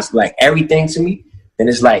constant, like everything to me, then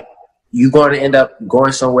it's like you're going to end up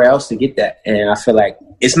going somewhere else to get that. And I feel like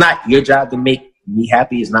it's not your job to make me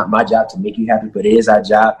happy. It's not my job to make you happy, but it is our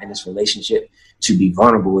job in this relationship to be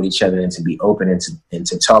vulnerable with each other, and to be open, and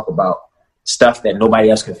to talk about stuff that nobody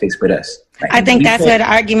else can fix but us. Like, I think that's where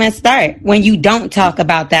the arguments start, when you don't talk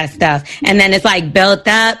about that stuff, and then it's like built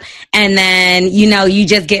up, and then you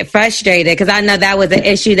just get frustrated, because I know that was an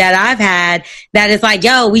issue that I've had, that it's like,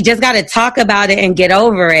 we just got to talk about it and get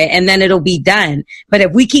over it, and then it'll be done. But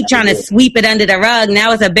if we keep trying to sweep it under the rug,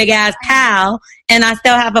 now it's a big ass pile, and I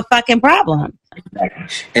still have a fucking problem. Exactly.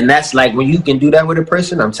 And that's like, when you can do that with a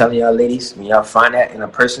person, I'm telling y'all ladies, when y'all find that in a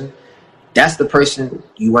person, that's the person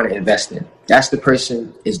you want to invest in. That's the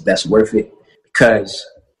person that's worth it, because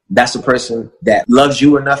that's the person that loves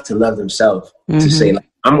you enough to love themselves, to say, like,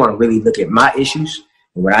 I'm going to really look at my issues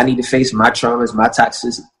and what I need to face, my traumas, my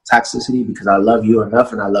toxicity, because I love you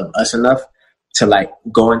enough and I love us enough to like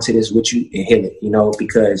go into this with you and heal it,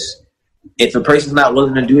 because if a person's not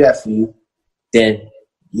willing to do that for you, then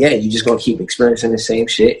you're just going to keep experiencing the same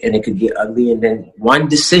shit, and it could get ugly. And then one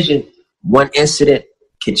decision, one incident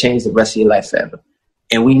can change the rest of your life forever.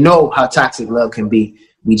 And we know how toxic love can be.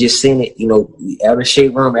 We just seen it, every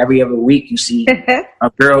shade room, every other week you see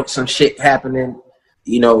a girl, some shit happening,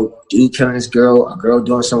 dude killing this girl, a girl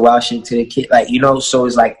doing some wild shit to the kid. Like, so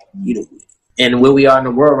it's like, and where we are in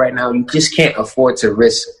the world right now, you just can't afford to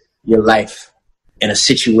risk your life in a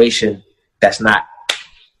situation that's not,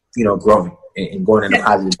 growing and going in a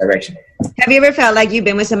positive direction. Have you ever felt like you've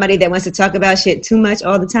been with somebody that wants to talk about shit too much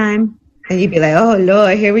all the time? And you'd be like, "Oh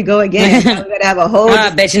Lord, here we go again. Now we're gonna have a whole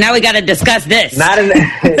bitch. Now we gotta discuss this." Not in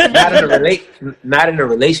a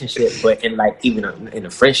relationship, but in like even in a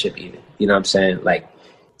friendship, even. You know what I'm saying? Like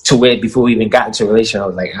to where before we even got into a relationship, I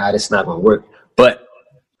was like, "This is not gonna work." But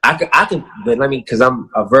I could, but let me, because I'm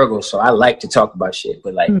a Virgo, so I like to talk about shit.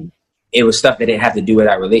 But like, it was stuff that didn't have to do with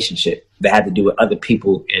our relationship. That had to do with other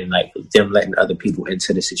people and like them letting other people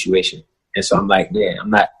into the situation. And so I'm like, yeah, I'm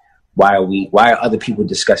not. Why are other people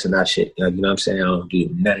discussing our shit? You know what I'm saying? I don't do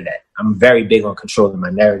none of that. I'm very big on controlling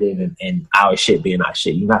my narrative and our shit being our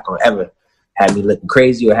shit. You're not going to ever have me looking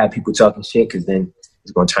crazy or have people talking shit, because then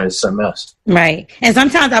it's going to turn into something else. Right. And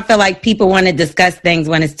sometimes I feel like people want to discuss things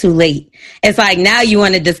when it's too late. It's like now you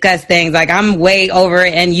want to discuss things like I'm way over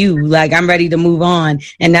it and you, like I'm ready to move on.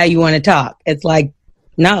 And now you want to talk. It's like,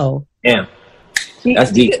 no. Damn.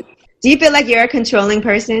 That's deep. Do you feel like you're a controlling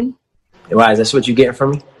person? Why, is that what you're getting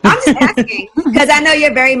from me? I'm just asking, because I know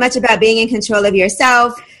you're very much about being in control of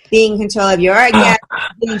yourself, being in control of your orgasm.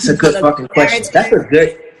 That's a good fucking question. That's a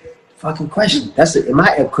good fucking question. Am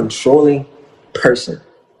I a controlling person?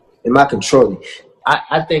 Am I controlling?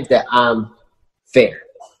 I think that I'm fair.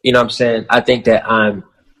 You know what I'm saying? I think that I'm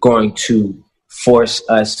going to force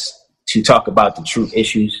us to talk about the true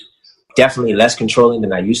issues. Definitely less controlling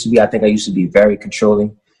than I used to be. I think I used to be very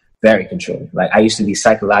controlling. Very controlling. Like I used to be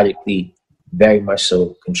psychologically very much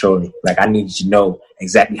so controlling. Like I needed to know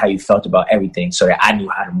exactly how you felt about everything so that I knew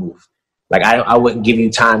how to move. Like I wouldn't give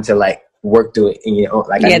you time to like work through it in your own.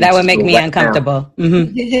 Like, yeah, that would make me uncomfortable.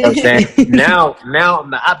 Mm-hmm. You know what I'm saying? Now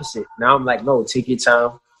I'm the opposite. Now I'm like, no, take your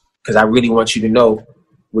time, because I really want you to know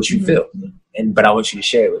what you feel, but I want you to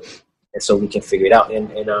share it with me, and so we can figure it out.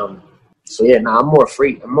 And so yeah, now I'm more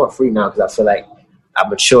free. I'm more free now because I feel like I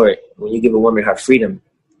matured. When you give a woman her freedom,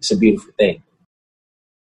 it's a beautiful thing.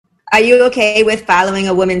 Are you okay with following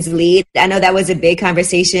a woman's lead? I know that was a big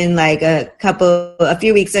conversation like a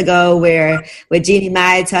few weeks ago with Jeannie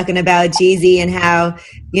Mai talking about Jeezy and how,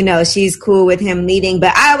 you know, she's cool with him leading.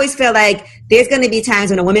 But I always feel like there's going to be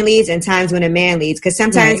times when a woman leads and times when a man leads. Because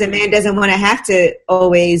sometimes a man doesn't want to have to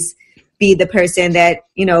always be the person that,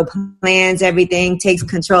 you know, plans everything, takes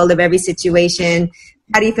control of every situation.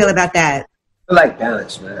 How do you feel about that? I feel like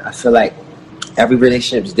balance, man. I feel like every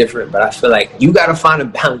relationship is different, but I feel like you got to find a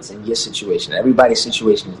balance in your situation. Everybody's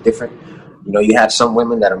situation is different. You know, you have some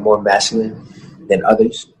women that are more masculine than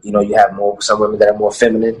others. You know, you have some women that are more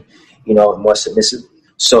feminine, you know, more submissive.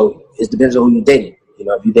 So it depends on who you're dating. You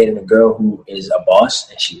know, if you're dating a girl who is a boss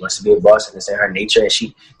and she wants to be a boss and it's in her nature, and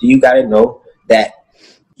you got to know that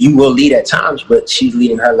you will lead at times, but she's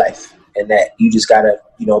leading her life, and that you just got to,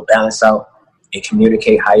 you know, balance out and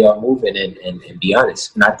communicate how y'all moving and be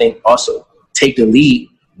honest. And I think also, take the lead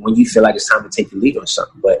when you feel like it's time to take the lead on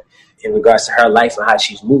something. But in regards to her life and how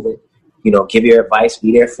she's moving, you know, give her advice,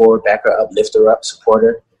 be there for her, back her up, lift her up, support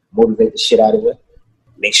her, motivate the shit out of her.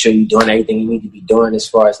 Make sure you're doing everything you need to be doing as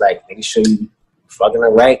far as like making sure you fucking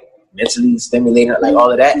her right, mentally stimulating her, like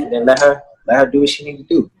all of that, and then let her do what she needs to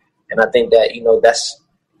do. And I think that, you know,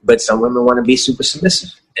 but some women want to be super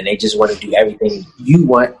submissive and they just want to do everything you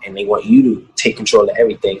want and they want you to take control of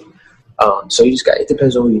everything. So you just it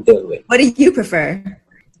depends on who you're dealing with. What do you prefer?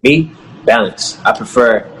 Me? Balance. I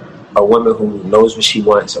prefer a woman who knows what she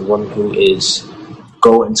wants, a woman who is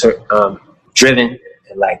driven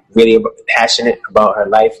and like really passionate about her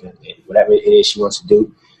life and whatever it is she wants to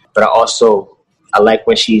do. But I like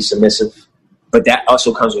when she's submissive, but that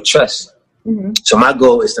also comes with trust. Mm-hmm. So my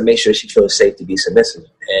goal is to make sure she feels safe to be submissive.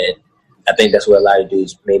 And I think that's where a lot of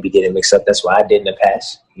dudes maybe get it mixed up. That's what I did in the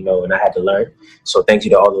past, you know, and I had to learn. So thank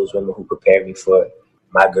you to all those women who prepared me for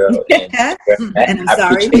my girl. And I'm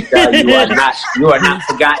sorry. You are not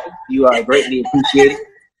forgotten. You are greatly appreciated.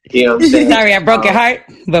 You know what I'm saying? Sorry, I broke your heart,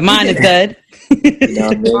 but mine is good. You know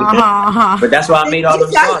what I mean? But that's why I made all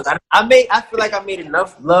those songs. I feel like I made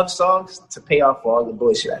enough love songs to pay off for all the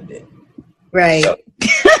bullshit I did. Right. So.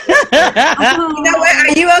 You know what?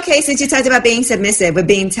 Are you okay, since you talked about being submissive, with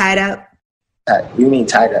being tied up? You mean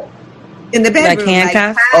tied up? In the bedroom. Like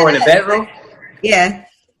handcuffs? In the bedroom? Yeah.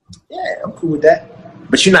 Yeah, I'm cool with that.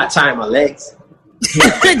 But you're not tying my legs.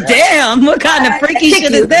 Damn, what kind of freaky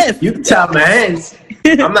shit is this? You can tie my hands.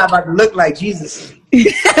 I'm not about to look like Jesus.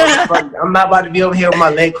 I'm not about to be over here with my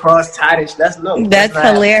leg crossed, tightish. That's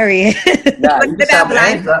hilarious. What about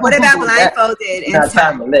blindfolded? You're not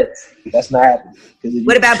tying my legs. That's not happening.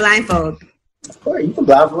 What about blindfold? Of course, you can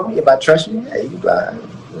blindfold me if I trust you. Yeah, you can blind.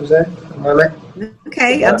 What was that?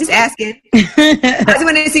 Okay, I'm just asking. I just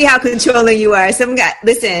want to see how controlling you are. Some guys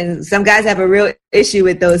have a real issue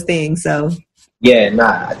with those things. So yeah,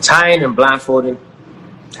 tying and blindfolding,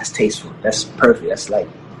 that's tasteful. That's perfect. That's like,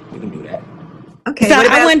 we can do that. Okay. So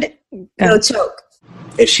No choke.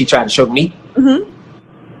 If she tried to choke me? Mm-hmm.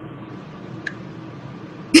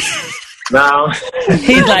 No.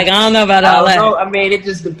 He's like, I don't know about all that. I mean, it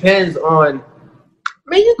just depends on. I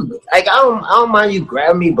mean, I don't mind you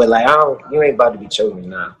grabbing me, but like, you ain't about to be choking me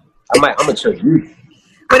now. I'm gonna choke you.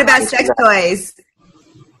 What about sex toys?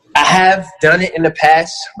 I have done it in the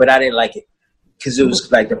past, but I didn't like it because it was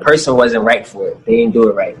like the person wasn't right for it. They didn't do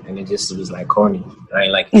it right, and it was like corny. I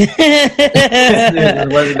ain't like it.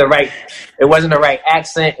 It wasn't the right. It wasn't the right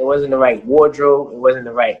accent. It wasn't the right wardrobe. It wasn't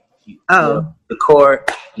the right decor.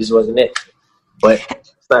 Just wasn't it. But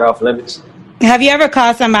it's not off limits. Have you ever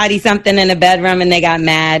called somebody something in the bedroom and they got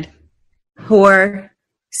mad? Whore,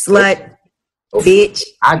 slut, bitch.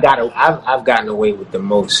 I've gotten away with the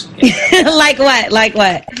most. Like what? Like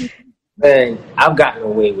what? Man, I've gotten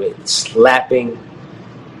away with slapping,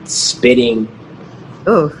 spitting.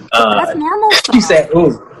 Ooh. That's normal stuff. She said,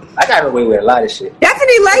 ooh. I got away with a lot of shit.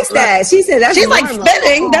 Stephanie likes that. She said that's She's normal. like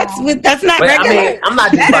spitting. That's not But regular. I mean, I'm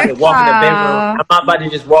not just about to walk in the bedroom. I'm not about to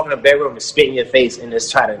just walk in the bedroom and spit in your face and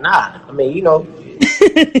just try to I mean, y'all know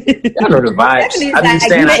the vibes. I'm just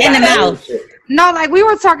saying, in the mouth. No, like we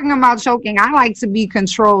were talking about choking. I like to be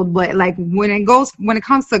controlled, but like when it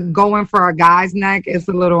comes to going for a guy's neck, it's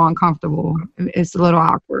a little uncomfortable. It's a little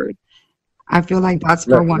awkward. I feel like that's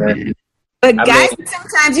for women. But guys,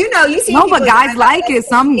 sometimes you see. No, but guys like it.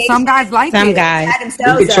 Some guys like it. Some guys.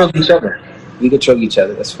 We can choke each other. We can choke each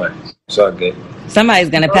other. That's fine. It's all good. Somebody's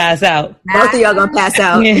gonna pass out. Both of y'all gonna pass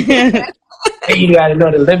out. And you gotta know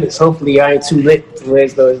the limits. Hopefully, I ain't too lit to where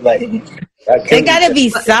it's like. It gotta be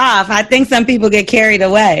soft. I think some people get carried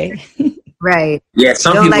away. Right. Yeah,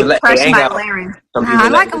 some don't people like pressure my larynx. I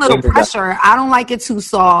like a little pressure. I don't like it too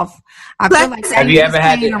soft. I feel like have you ever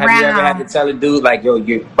had to tell a dude like, yo,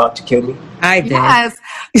 you're about to kill me? I did. Yes.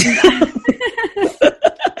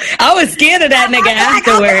 I was scared of that nigga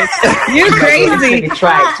afterwards. You crazy. He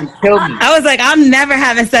tried to kill me. I was like, I'm never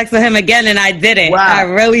having sex with him again, and I didn't. Wow. I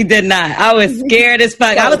really did not. I was scared as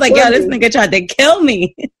fuck. I was like, yo, this nigga tried to kill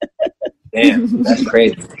me. Damn, that's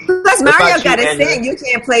crazy. Plus, Mario got a saying, you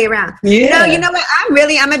can't play around. Yeah. You know what? I'm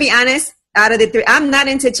gonna be honest. Out of the three, I'm not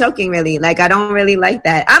into choking really. Like, I don't really like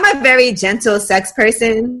that. I'm a very gentle sex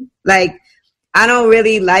person. Like, I don't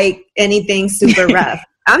really like anything super rough.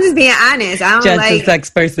 I'm just being honest. I don't gentle like sex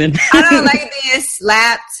person. I don't like being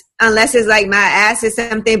slapped unless it's like my ass or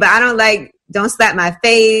something. But don't slap my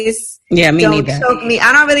face. Yeah, me don't neither. choke me.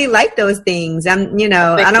 I don't really like those things. I don't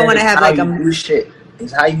want to have like a. Do shit.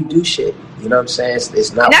 It's how you do shit. You know what I'm saying?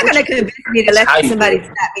 It's not. You're not gonna convince me to let somebody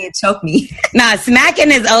slap me and choke me. Nah, smacking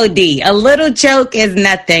is OD. A little choke is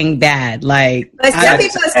nothing bad. Like, but some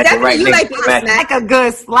people, Stephanie, you like being smacked. Like a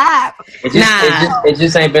good slap. It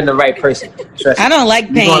just ain't been the right person. Trust me. I don't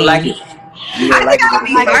like pain. You gonna like it. I think I would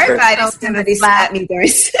be horrified if somebody slapped me during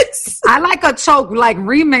sex. I like a choke, like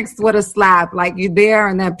remixed with a slap. Like you there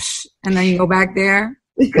and then you go back there.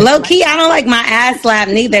 Low key, I don't like my ass slap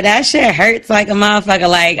neither. That shit hurts like a motherfucker.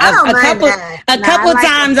 Like a couple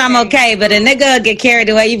times I'm okay, but a nigga get carried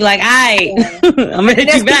away. You be like, alright, I'm gonna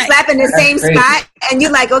hit you back. Slapping the same spot, and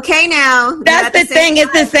you're like, okay, now. That's the thing.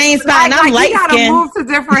 It's the same spot, and I'm light skinned. You gotta move to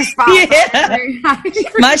different spots.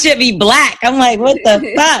 Yeah. My shit be black. I'm like, what the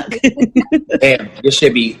fuck? Damn, your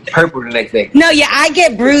shit be purple the next day. No, yeah, I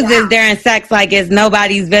get bruises during sex like it's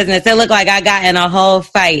nobody's business. It look like I got in a whole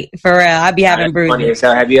fight for real. I be having bruises.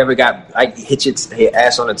 Have you ever got like hit your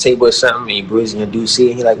ass on the table or something and you bruising your dude see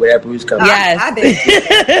and he like, where that bruise come from?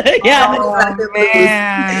 Yes. Yeah.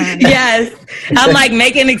 Man. Yes. I'm like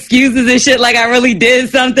making excuses and shit like I really did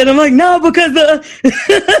something. I'm like, no, because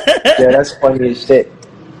yeah, that's funny as shit.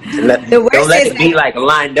 Don't let it be like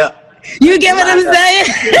lined up. You get what I'm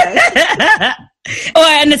saying?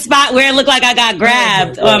 Or in the spot where it looked like I got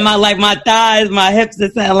grabbed, or my thighs, my hips, or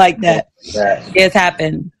something like that. Right. It's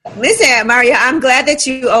happened. Listen, Mario, I'm glad that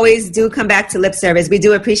you always do come back to lip service. We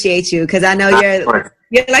do appreciate you because I know you're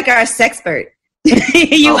like our sexpert.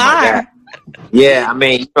 You are. Yeah, I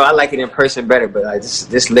mean, I like it in person better, but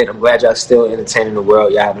this lit. I'm glad y'all still entertaining the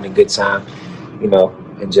world. Y'all having a good time,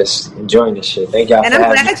 and just enjoying this shit. Thank y'all. And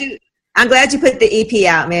I'm glad you put the EP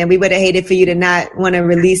out, man. We would have hated for you to not want to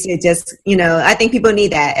release it. Just, I think people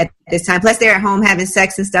need that at this time. Plus, they're at home having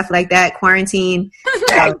sex and stuff like that, quarantine.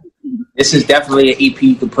 This is definitely an EP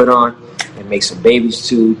you can put on and make some babies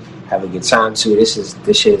to, have a good time to. This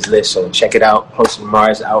shit is lit, so check it out. Hosting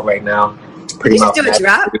Mars out right now. Pretty much. Did you do a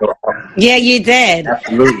drop? Yeah, you did.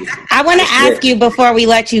 Absolutely. I want to ask you before we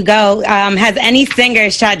let you go, has any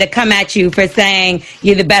singers tried to come at you for saying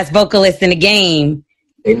you're the best vocalist in the game?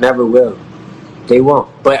 They never will. They won't.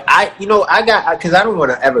 But because I don't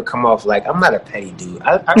want to ever come off like I'm not a petty dude.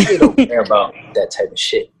 I really don't care about that type of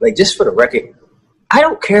shit. Like, just for the record, I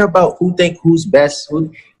don't care about who's best.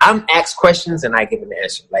 I'm asked questions and I give an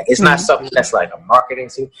answer. Like, it's not something that's like a marketing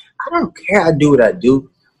thing. I don't care. I do what I do.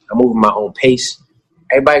 I move at my own pace.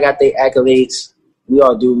 Everybody got their accolades. We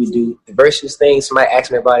all do what we do. The versus thing, somebody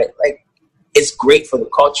asked me about it. Like, it's great for the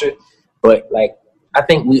culture, but like, I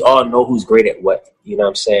think we all know who's great at what. You know what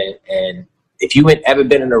I'm saying? And if you had ever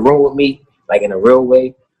been in a room with me, like in a real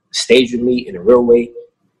way, stage with me in a real way,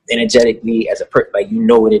 energetically as a person, like, you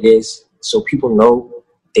know what it is. So people know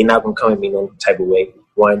they're not going to come at me no type of way.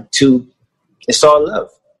 1, 2, it's all love.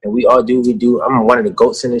 And we all do what we do. I'm one of the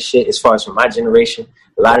GOATs in this shit as far as from my generation.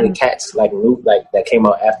 A lot of the cats like Luke, like that came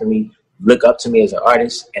out after me, look up to me as an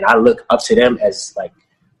artist, and I look up to them as like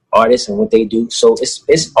artists and what they do. So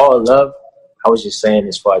it's all love. I was just saying,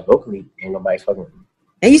 as far as vocally, ain't nobody fucking with me.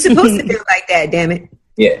 And you're supposed to feel like that, damn it.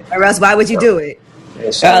 Yeah. Or else why would you do it?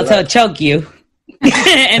 So choke you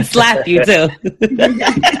and slap you too.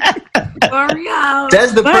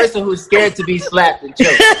 That's the person who's scared to be slapped and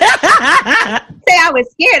choked. Say I was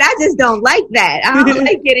scared. I just don't like that. I don't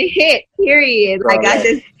like getting hit, period. Like, I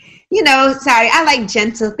just, sorry, I like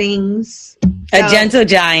gentle things. A gentle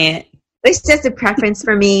giant. It's just a preference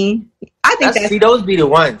for me. I think see, those be the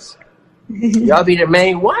ones. Y'all be the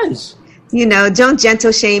main ones. Don't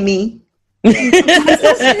gentle shame me.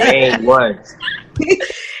 Main ones.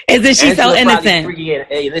 Isn't she so innocent?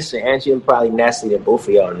 Hey, listen, Angela probably nasty than both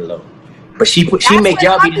of y'all on the low. But she make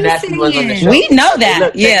y'all be the nasty ones on the show. We know that. Hey,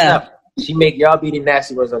 look, yeah. She make y'all be the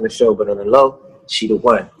nasty ones on the show, but on the low, she the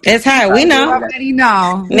one. It's her. We know. Already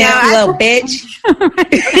know. Nasty little bitch.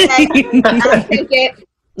 I'll take it.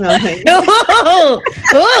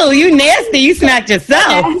 Oh, you nasty. You smacked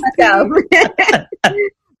yourself.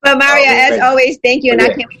 But Mario, as always, thank you. And I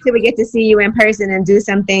can't wait till we get to see you in person and do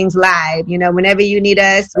some things live. Whenever you need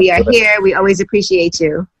us, we are here. We always appreciate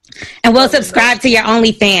you. And we'll subscribe to your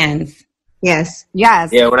OnlyFans. Yes. Yes.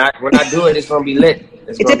 Yeah, when I do it, it's going to be lit.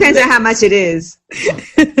 It depends on how much it is.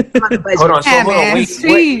 Hold on.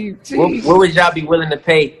 Wait. What would y'all be willing to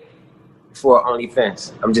pay for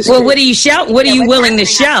OnlyFans? I'm just Well, what are you you willing to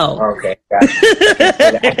show? Okay, got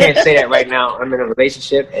it. I can't say that right now. I'm in a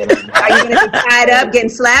relationship, and are you going to be tied up, getting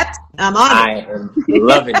slapped? I'm on I am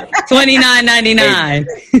loving it.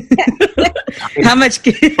 $29.99. How much?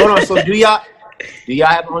 Hold on. So do y'all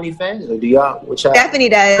have OnlyFans, or do y'all? Which Stephanie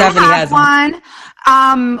does. Stephanie has one.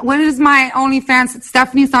 What is my OnlyFans? It's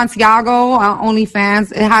Stephanie Santiago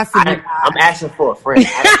OnlyFans. It has to be. I'm asking for a friend.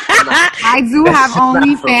 I do have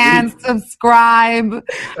OnlyFans. Subscribe.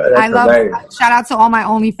 I love. Shout out to all my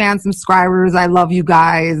OnlyFans subscribers. I love you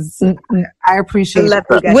guys. I appreciate it.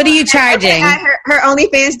 What are you charging? Her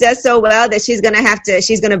OnlyFans does so well that she's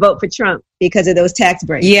gonna vote for Trump because of those tax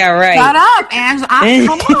breaks. Yeah, right. Shut up, Angela.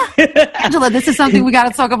 Come on. Angela, this is something we got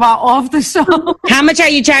to talk about off the show. How much are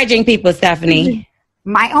you charging people, Stephanie?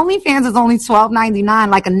 My OnlyFans is only $12.99,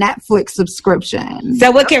 like a Netflix subscription. So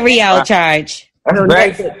what can Riel charge?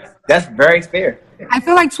 That's very fair. I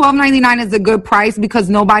feel like $12.99 is a good price because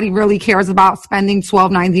nobody really cares about spending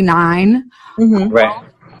 $12.99. Mm-hmm. Right.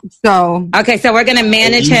 So okay, so we're gonna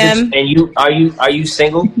manage him. And are you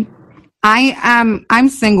single? I'm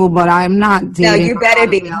single, but I'm not dating. No, you better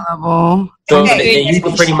be available. So then you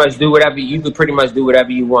can pretty much do whatever you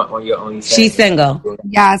want on your OnlyFans. She's single.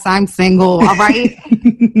 Yes, I'm single. All right.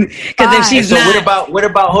 Because if she's not, what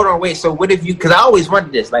about? Hold on, wait. So what if you? Because I always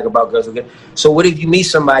wondered this, like about girls. Okay. So what if you meet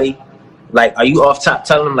somebody? Like, are you off top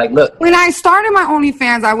telling them, like, look? When I started my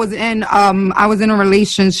OnlyFans, I was in a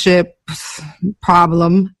relationship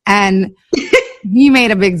problem, and he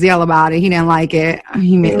made a big deal about it. He didn't like it.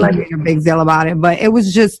 He made a big deal about it, but it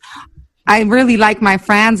was just. I really like my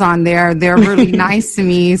friends on there. They're really nice to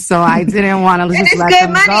me, so I didn't want to just let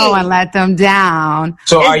them go and let them down.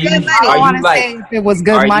 So I don't want to say if it was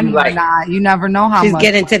good money or not. You never know how much. She's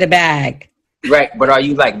getting to the bag. Right, but are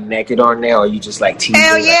you like naked on there, or are you just like teasing?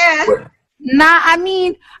 Hell yeah. Nah, I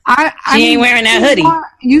mean, she ain't wearing that hoodie.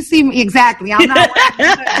 You see me exactly. I'm not wearing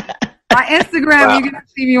a hoodie. My Instagram, you're gonna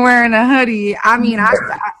see me wearing a hoodie. I mean,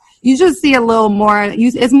 you just see a little more.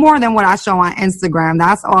 It's more than what I show on Instagram.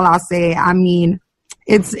 That's all I'll say. I mean,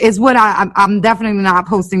 it's what I'm definitely not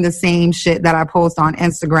posting the same shit that I post on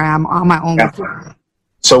Instagram on my own.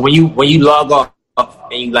 So when you log off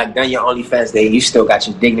and you like done your OnlyFans day, you still got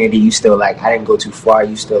your dignity. You still like, I didn't go too far.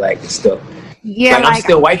 You still like, it's still. Yeah, like, I'm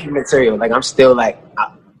still wifey material. Like, I'm still like.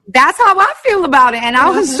 That's how I feel about it. And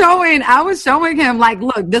I was showing him, like,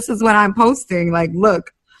 look, this is what I'm posting. Like,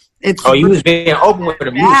 look. You was being open with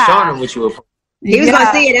him. You was showing him what you were. He was going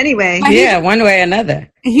to see it anyway. Yeah, one way or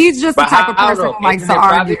another. He's just the type of person who likes to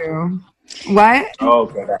argue. What? Oh,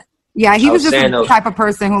 okay. Yeah, he was just the type of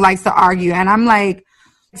person who likes to argue. And I'm like,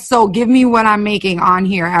 so give me what I'm making on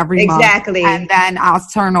here every month. Exactly. And then I'll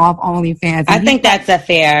turn off OnlyFans. I think that's a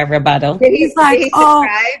fair rebuttal. He's like, oh,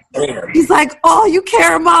 you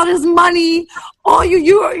care about his money. Oh,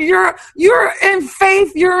 you're in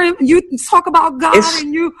faith. You talk about God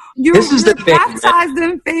and you're baptized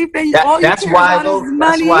in faith, and that's why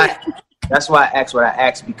I asked what I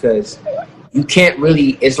asked, because you can't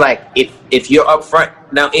really. It's like if you're upfront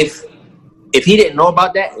now. If he didn't know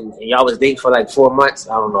about that and y'all was dating for like 4 months,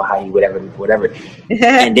 I don't know how he would ever, whatever.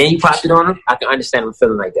 And then you popped it on him, I can understand him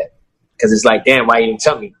feeling like that. Because it's like, damn, why you didn't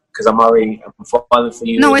tell me? Because I'm falling for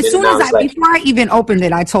you. No, as soon as before I even opened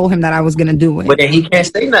it, I told him that I was going to do it. But then he can't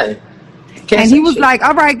say nothing. And he was like,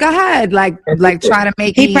 all right, go ahead. Like trying to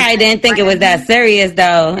make He probably didn't think it was that serious,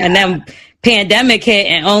 though. Yeah. And then pandemic hit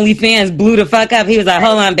and OnlyFans blew the fuck up. He was like,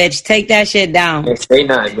 hold on, bitch, take that shit down. Can't say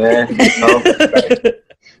nothing, man.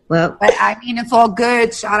 Well, but I mean, it's all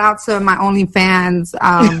good. Shout out to my OnlyFans.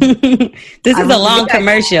 This is a long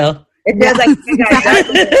commercial. It feels like you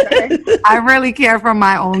guys I really care for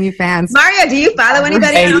my OnlyFans. Mario, do you follow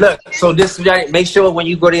anybody? Hey, look. So make sure when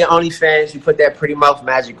you go to your OnlyFans, you put that Pretty Mouth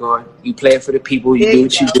magic on. You play it for the people. You do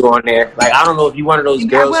what you do on there. Like, I don't know if you're one of those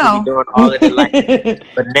girls who be doing all of the like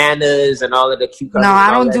bananas and all of the cucumbers. No, I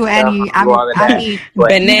don't do any. I mean,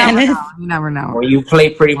 bananas. You never know. When you play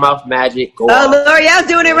Pretty Mouth magic, go. Oh, L'Oreal's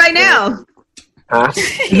doing it right now. Huh?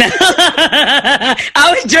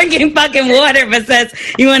 I was drinking fucking water, but says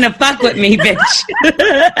you want to fuck with me, bitch.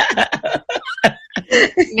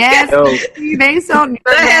 Yes, Go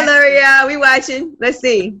ahead, L'Oreal. We watching. Let's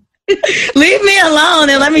see. Leave me alone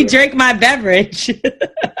and let me drink my beverage.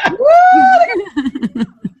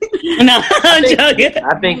 No, I'm joking.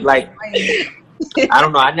 I think like I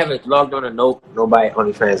don't know. I never logged on to nobody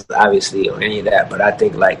OnlyFans, obviously, or any of that. But I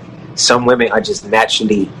think like some women are just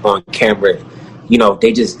naturally on camera. You know,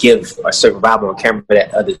 they just give a certain vibe on camera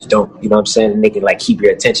that others don't. You know what I'm saying? And they can like keep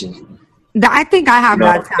your attention. I think I have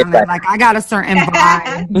that talent. Like I got a certain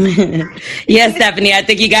vibe. Yes, Stephanie, I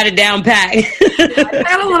think you got it down pat. I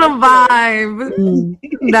got a little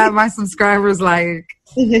vibe that my subscribers like.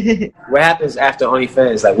 What happens after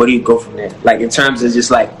OnlyFans? Like, where do you go from there? Like, in terms of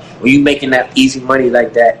just like, when you making that easy money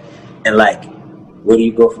like that, and like, where do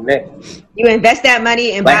you go from there? You invest that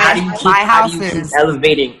money and like, buy houses. How do you keep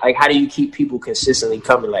elevating? Like, how do you keep people consistently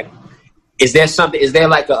coming? Like, is there something? Is there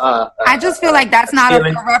like I just feel like that's not a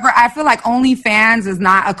forever. I feel like OnlyFans is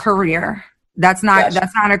not a career. That's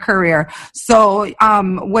not a career. So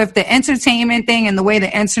with the entertainment thing and the way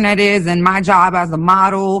the internet is, and my job as a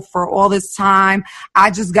model for all this time, I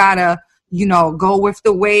just gotta go with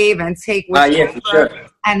the wave and take. For sure.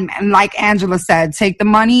 And like Angela said, take the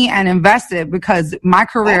money and invest it, because my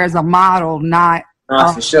career as a model, not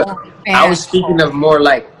for sure. I was speaking of more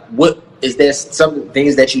like, what is there some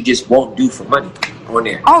things that you just won't do for money on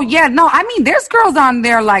there? Oh yeah, no, I mean there's girls on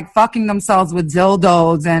there like fucking themselves with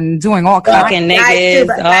dildos and doing all kinds fucking niggas,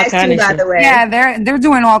 all kinds of shit. By the way. Yeah, they're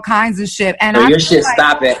doing all kinds of shit. And your shit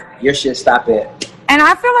stop it. Your shit stop it. And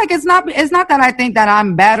I feel like it's not that I think that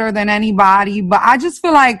I'm better than anybody, but I just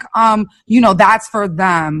feel like, that's for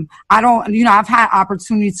them. I don't, I've had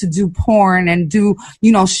opportunity to do porn and do,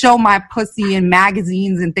 show my pussy in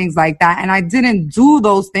magazines and things like that. And I didn't do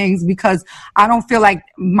those things because I don't feel like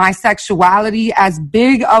my sexuality, as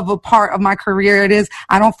big of a part of my career it is,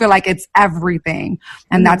 I don't feel like it's everything.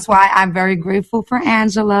 And that's why I'm very grateful for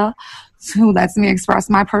Angela, who lets me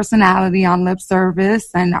express my personality on lip service.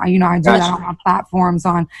 And, I do that on my platforms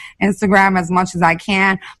on Instagram as much as I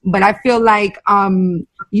can. But I feel like,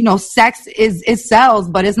 sex it sells,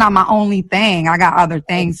 but it's not my only thing. I got other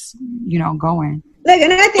things, going. Look,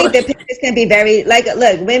 and I think that pictures can be very,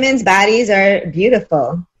 women's bodies are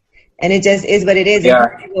beautiful. And it just is what it is. Yeah.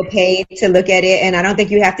 And people pay to look at it. And I don't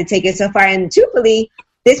think you have to take it so far. And truthfully,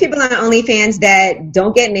 there's people on OnlyFans that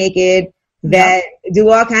don't get naked, that do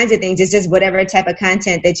all kinds of things. It's just whatever type of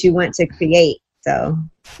content that you want to create. So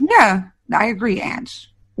yeah, I agree, Ange.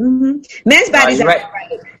 Mm-hmm. Men's bodies are right.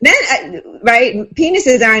 Right?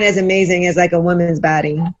 Penises aren't as amazing as like a woman's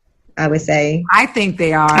body, I would say. I think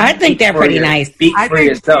they are. I think they're pretty nice. Speak for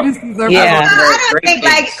yourself. Yeah. I don't think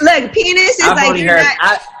look, penis is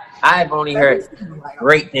I've only heard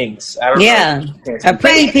great things. I don't know. A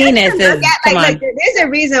pretty penis is. Look, there's a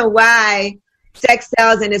reason why sex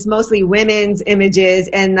sells, and it's mostly women's images,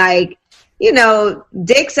 and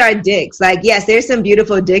dicks are dicks. Like, yes, there's some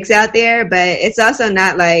beautiful dicks out there, but it's also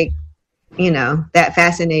not that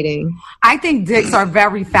fascinating. I think dicks are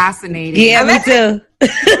very fascinating. Yeah, me too.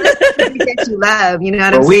 that you love, you know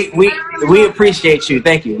what I'm saying? We appreciate you.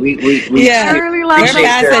 Thank you. We yeah. really love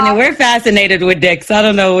We're fascinated with dicks. I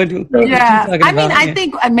don't know what yeah. I mean, I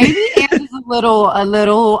think maybe Anne's a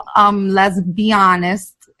little let's be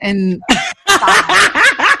honest and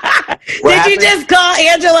Did you just call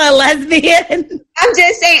Angela a lesbian? I'm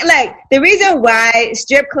just saying, like, the reason why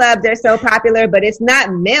strip clubs are so popular, but it's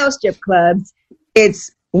not male strip clubs,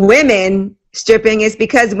 it's women stripping, is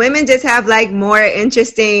because women just have like more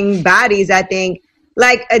interesting bodies, I think.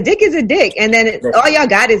 Like, a dick is a dick, and then all y'all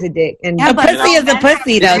got is a dick. And a pussy is a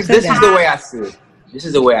pussy, though. This is the way I see it. This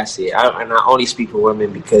is the way I see it. And I only speak for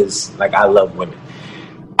women because, like, I love women.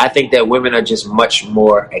 I think that women are just much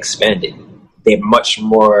more expanded. They're much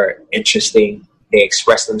more interesting. They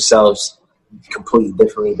express themselves completely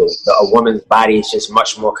differently. A woman's body is just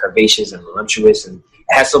much more curvaceous and voluptuous, and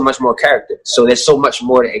it has so much more character. So there's so much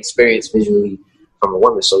more to experience visually from a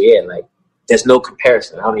woman. So yeah, like, there's no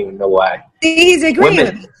comparison. I don't even know why. He's agreeing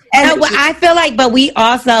with me. And I feel like, but we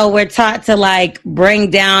also were taught to like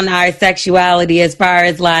bring down our sexuality as far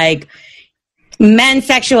as like, men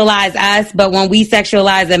sexualize us, but when we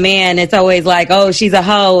sexualize a man, it's always like, oh, she's a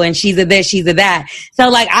hoe and she's a this, she's a that. So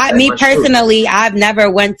like, me personally, I've never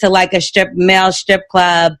went to like a male strip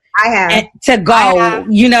club. I have. To go,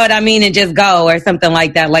 you know what I mean? And just go or something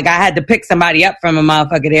like that. Like, I had to pick somebody up from a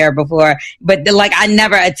motherfucker there before, but like, I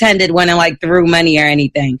never attended one and like threw money or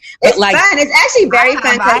anything. But it's like, fun. It's actually very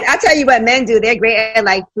fun. I'll tell you what men do. They're great at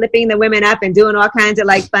like flipping the women up and doing all kinds of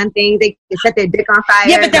like fun things. They set their dick on fire.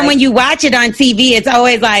 Yeah, but then when you watch it on TV, it's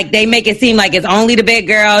always like they make it seem like it's only the big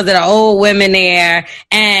girls and the old women there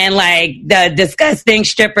and like the disgusting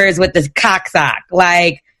strippers with the cocksock.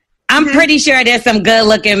 Like, I'm pretty sure there's some good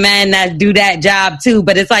looking men that do that job too,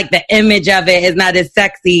 but it's like the image of it is not as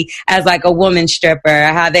sexy as like a woman stripper,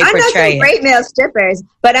 how they portray it. Great male strippers,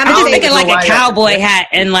 but I'm just thinking like a cowboy hat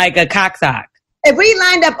and like a cocksock. If we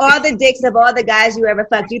lined up all the dicks of all the guys you ever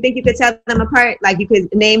fucked, do you think you could tell them apart? Like, you could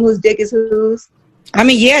name whose dick is whose? I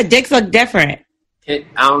mean, yeah, dicks look different. I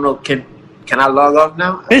don't know. Can I log off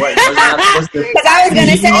now? Because I was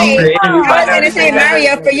gonna say,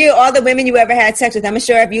 Mario, for you, all the women you ever had sex with, I'm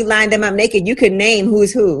sure if you lined them up naked, you could name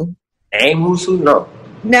who's who. Name who's who? No.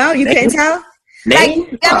 No, you couldn't tell. Name?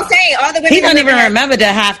 Like, I'm saying, all the women. He don't even remember the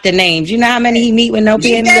half the names. You know how many he meet with no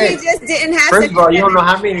penis? He just didn't have. First of all, you don't know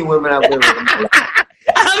how many women I've been with.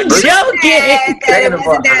 I'm joking.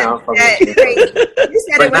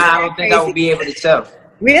 But now I don't think I would be able to tell.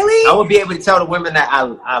 Really? I would be able to tell the women that I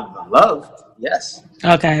loved. Yes.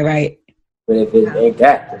 Okay, right. But if it ain't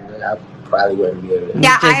that, then I probably wouldn't be able to.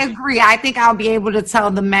 Yeah, I agree. I think I'll be able to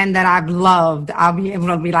tell the men that I've loved. I'll be able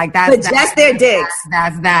to be like, that's but just their dicks.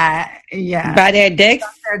 That's that. Yeah. By their dicks?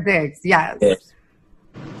 Just their dicks, yes.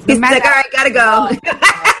 He's like, all right, gotta go.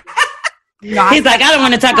 He's like, I don't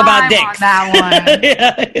want to talk about dicks. That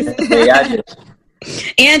one.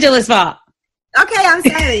 Angela's fault. Okay, I'm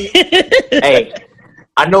sorry. Hey,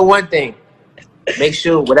 I know one thing. Make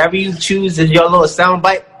sure whatever you choose is your little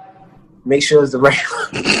soundbite. Make sure it's the right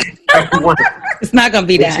one. It's not gonna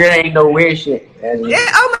be Make that. sure there ain't no weird shit. Yeah.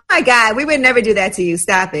 Oh my God, we would never do that to you.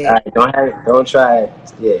 Stop it. All right, don't try it.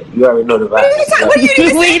 Yeah, you already know the vibe. What are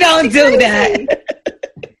you We don't do that.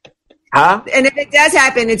 Huh? And if it does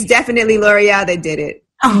happen, it's definitely L'Oreal that did it.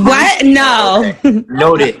 What? No. Okay.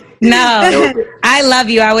 Noted. No. I love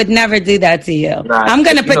you. I would never do that to you. Nah, I'm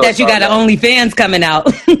gonna put that you got an OnlyFans coming out.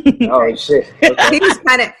 Oh shit. Okay. He was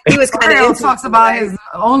kind of talks about his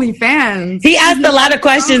OnlyFans. He asked a lot of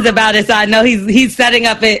questions about it, so I know he's setting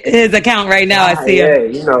up his account right now. I see him. Yeah,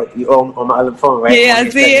 you know, you on my other phone, right? Yeah, I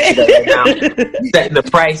see it. Right now, setting the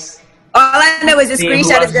price. All I know is the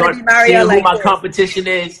screenshot is going to be Mario. Who my competition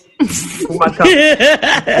is. Who my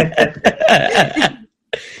competition.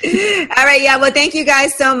 All right, yeah. Well, thank you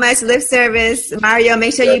guys so much. Lip Service, Mario.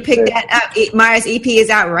 Make sure you pick that up. Mara's EP is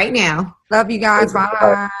out right now. Love you guys.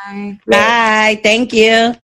 Bye. Bye. Thank you.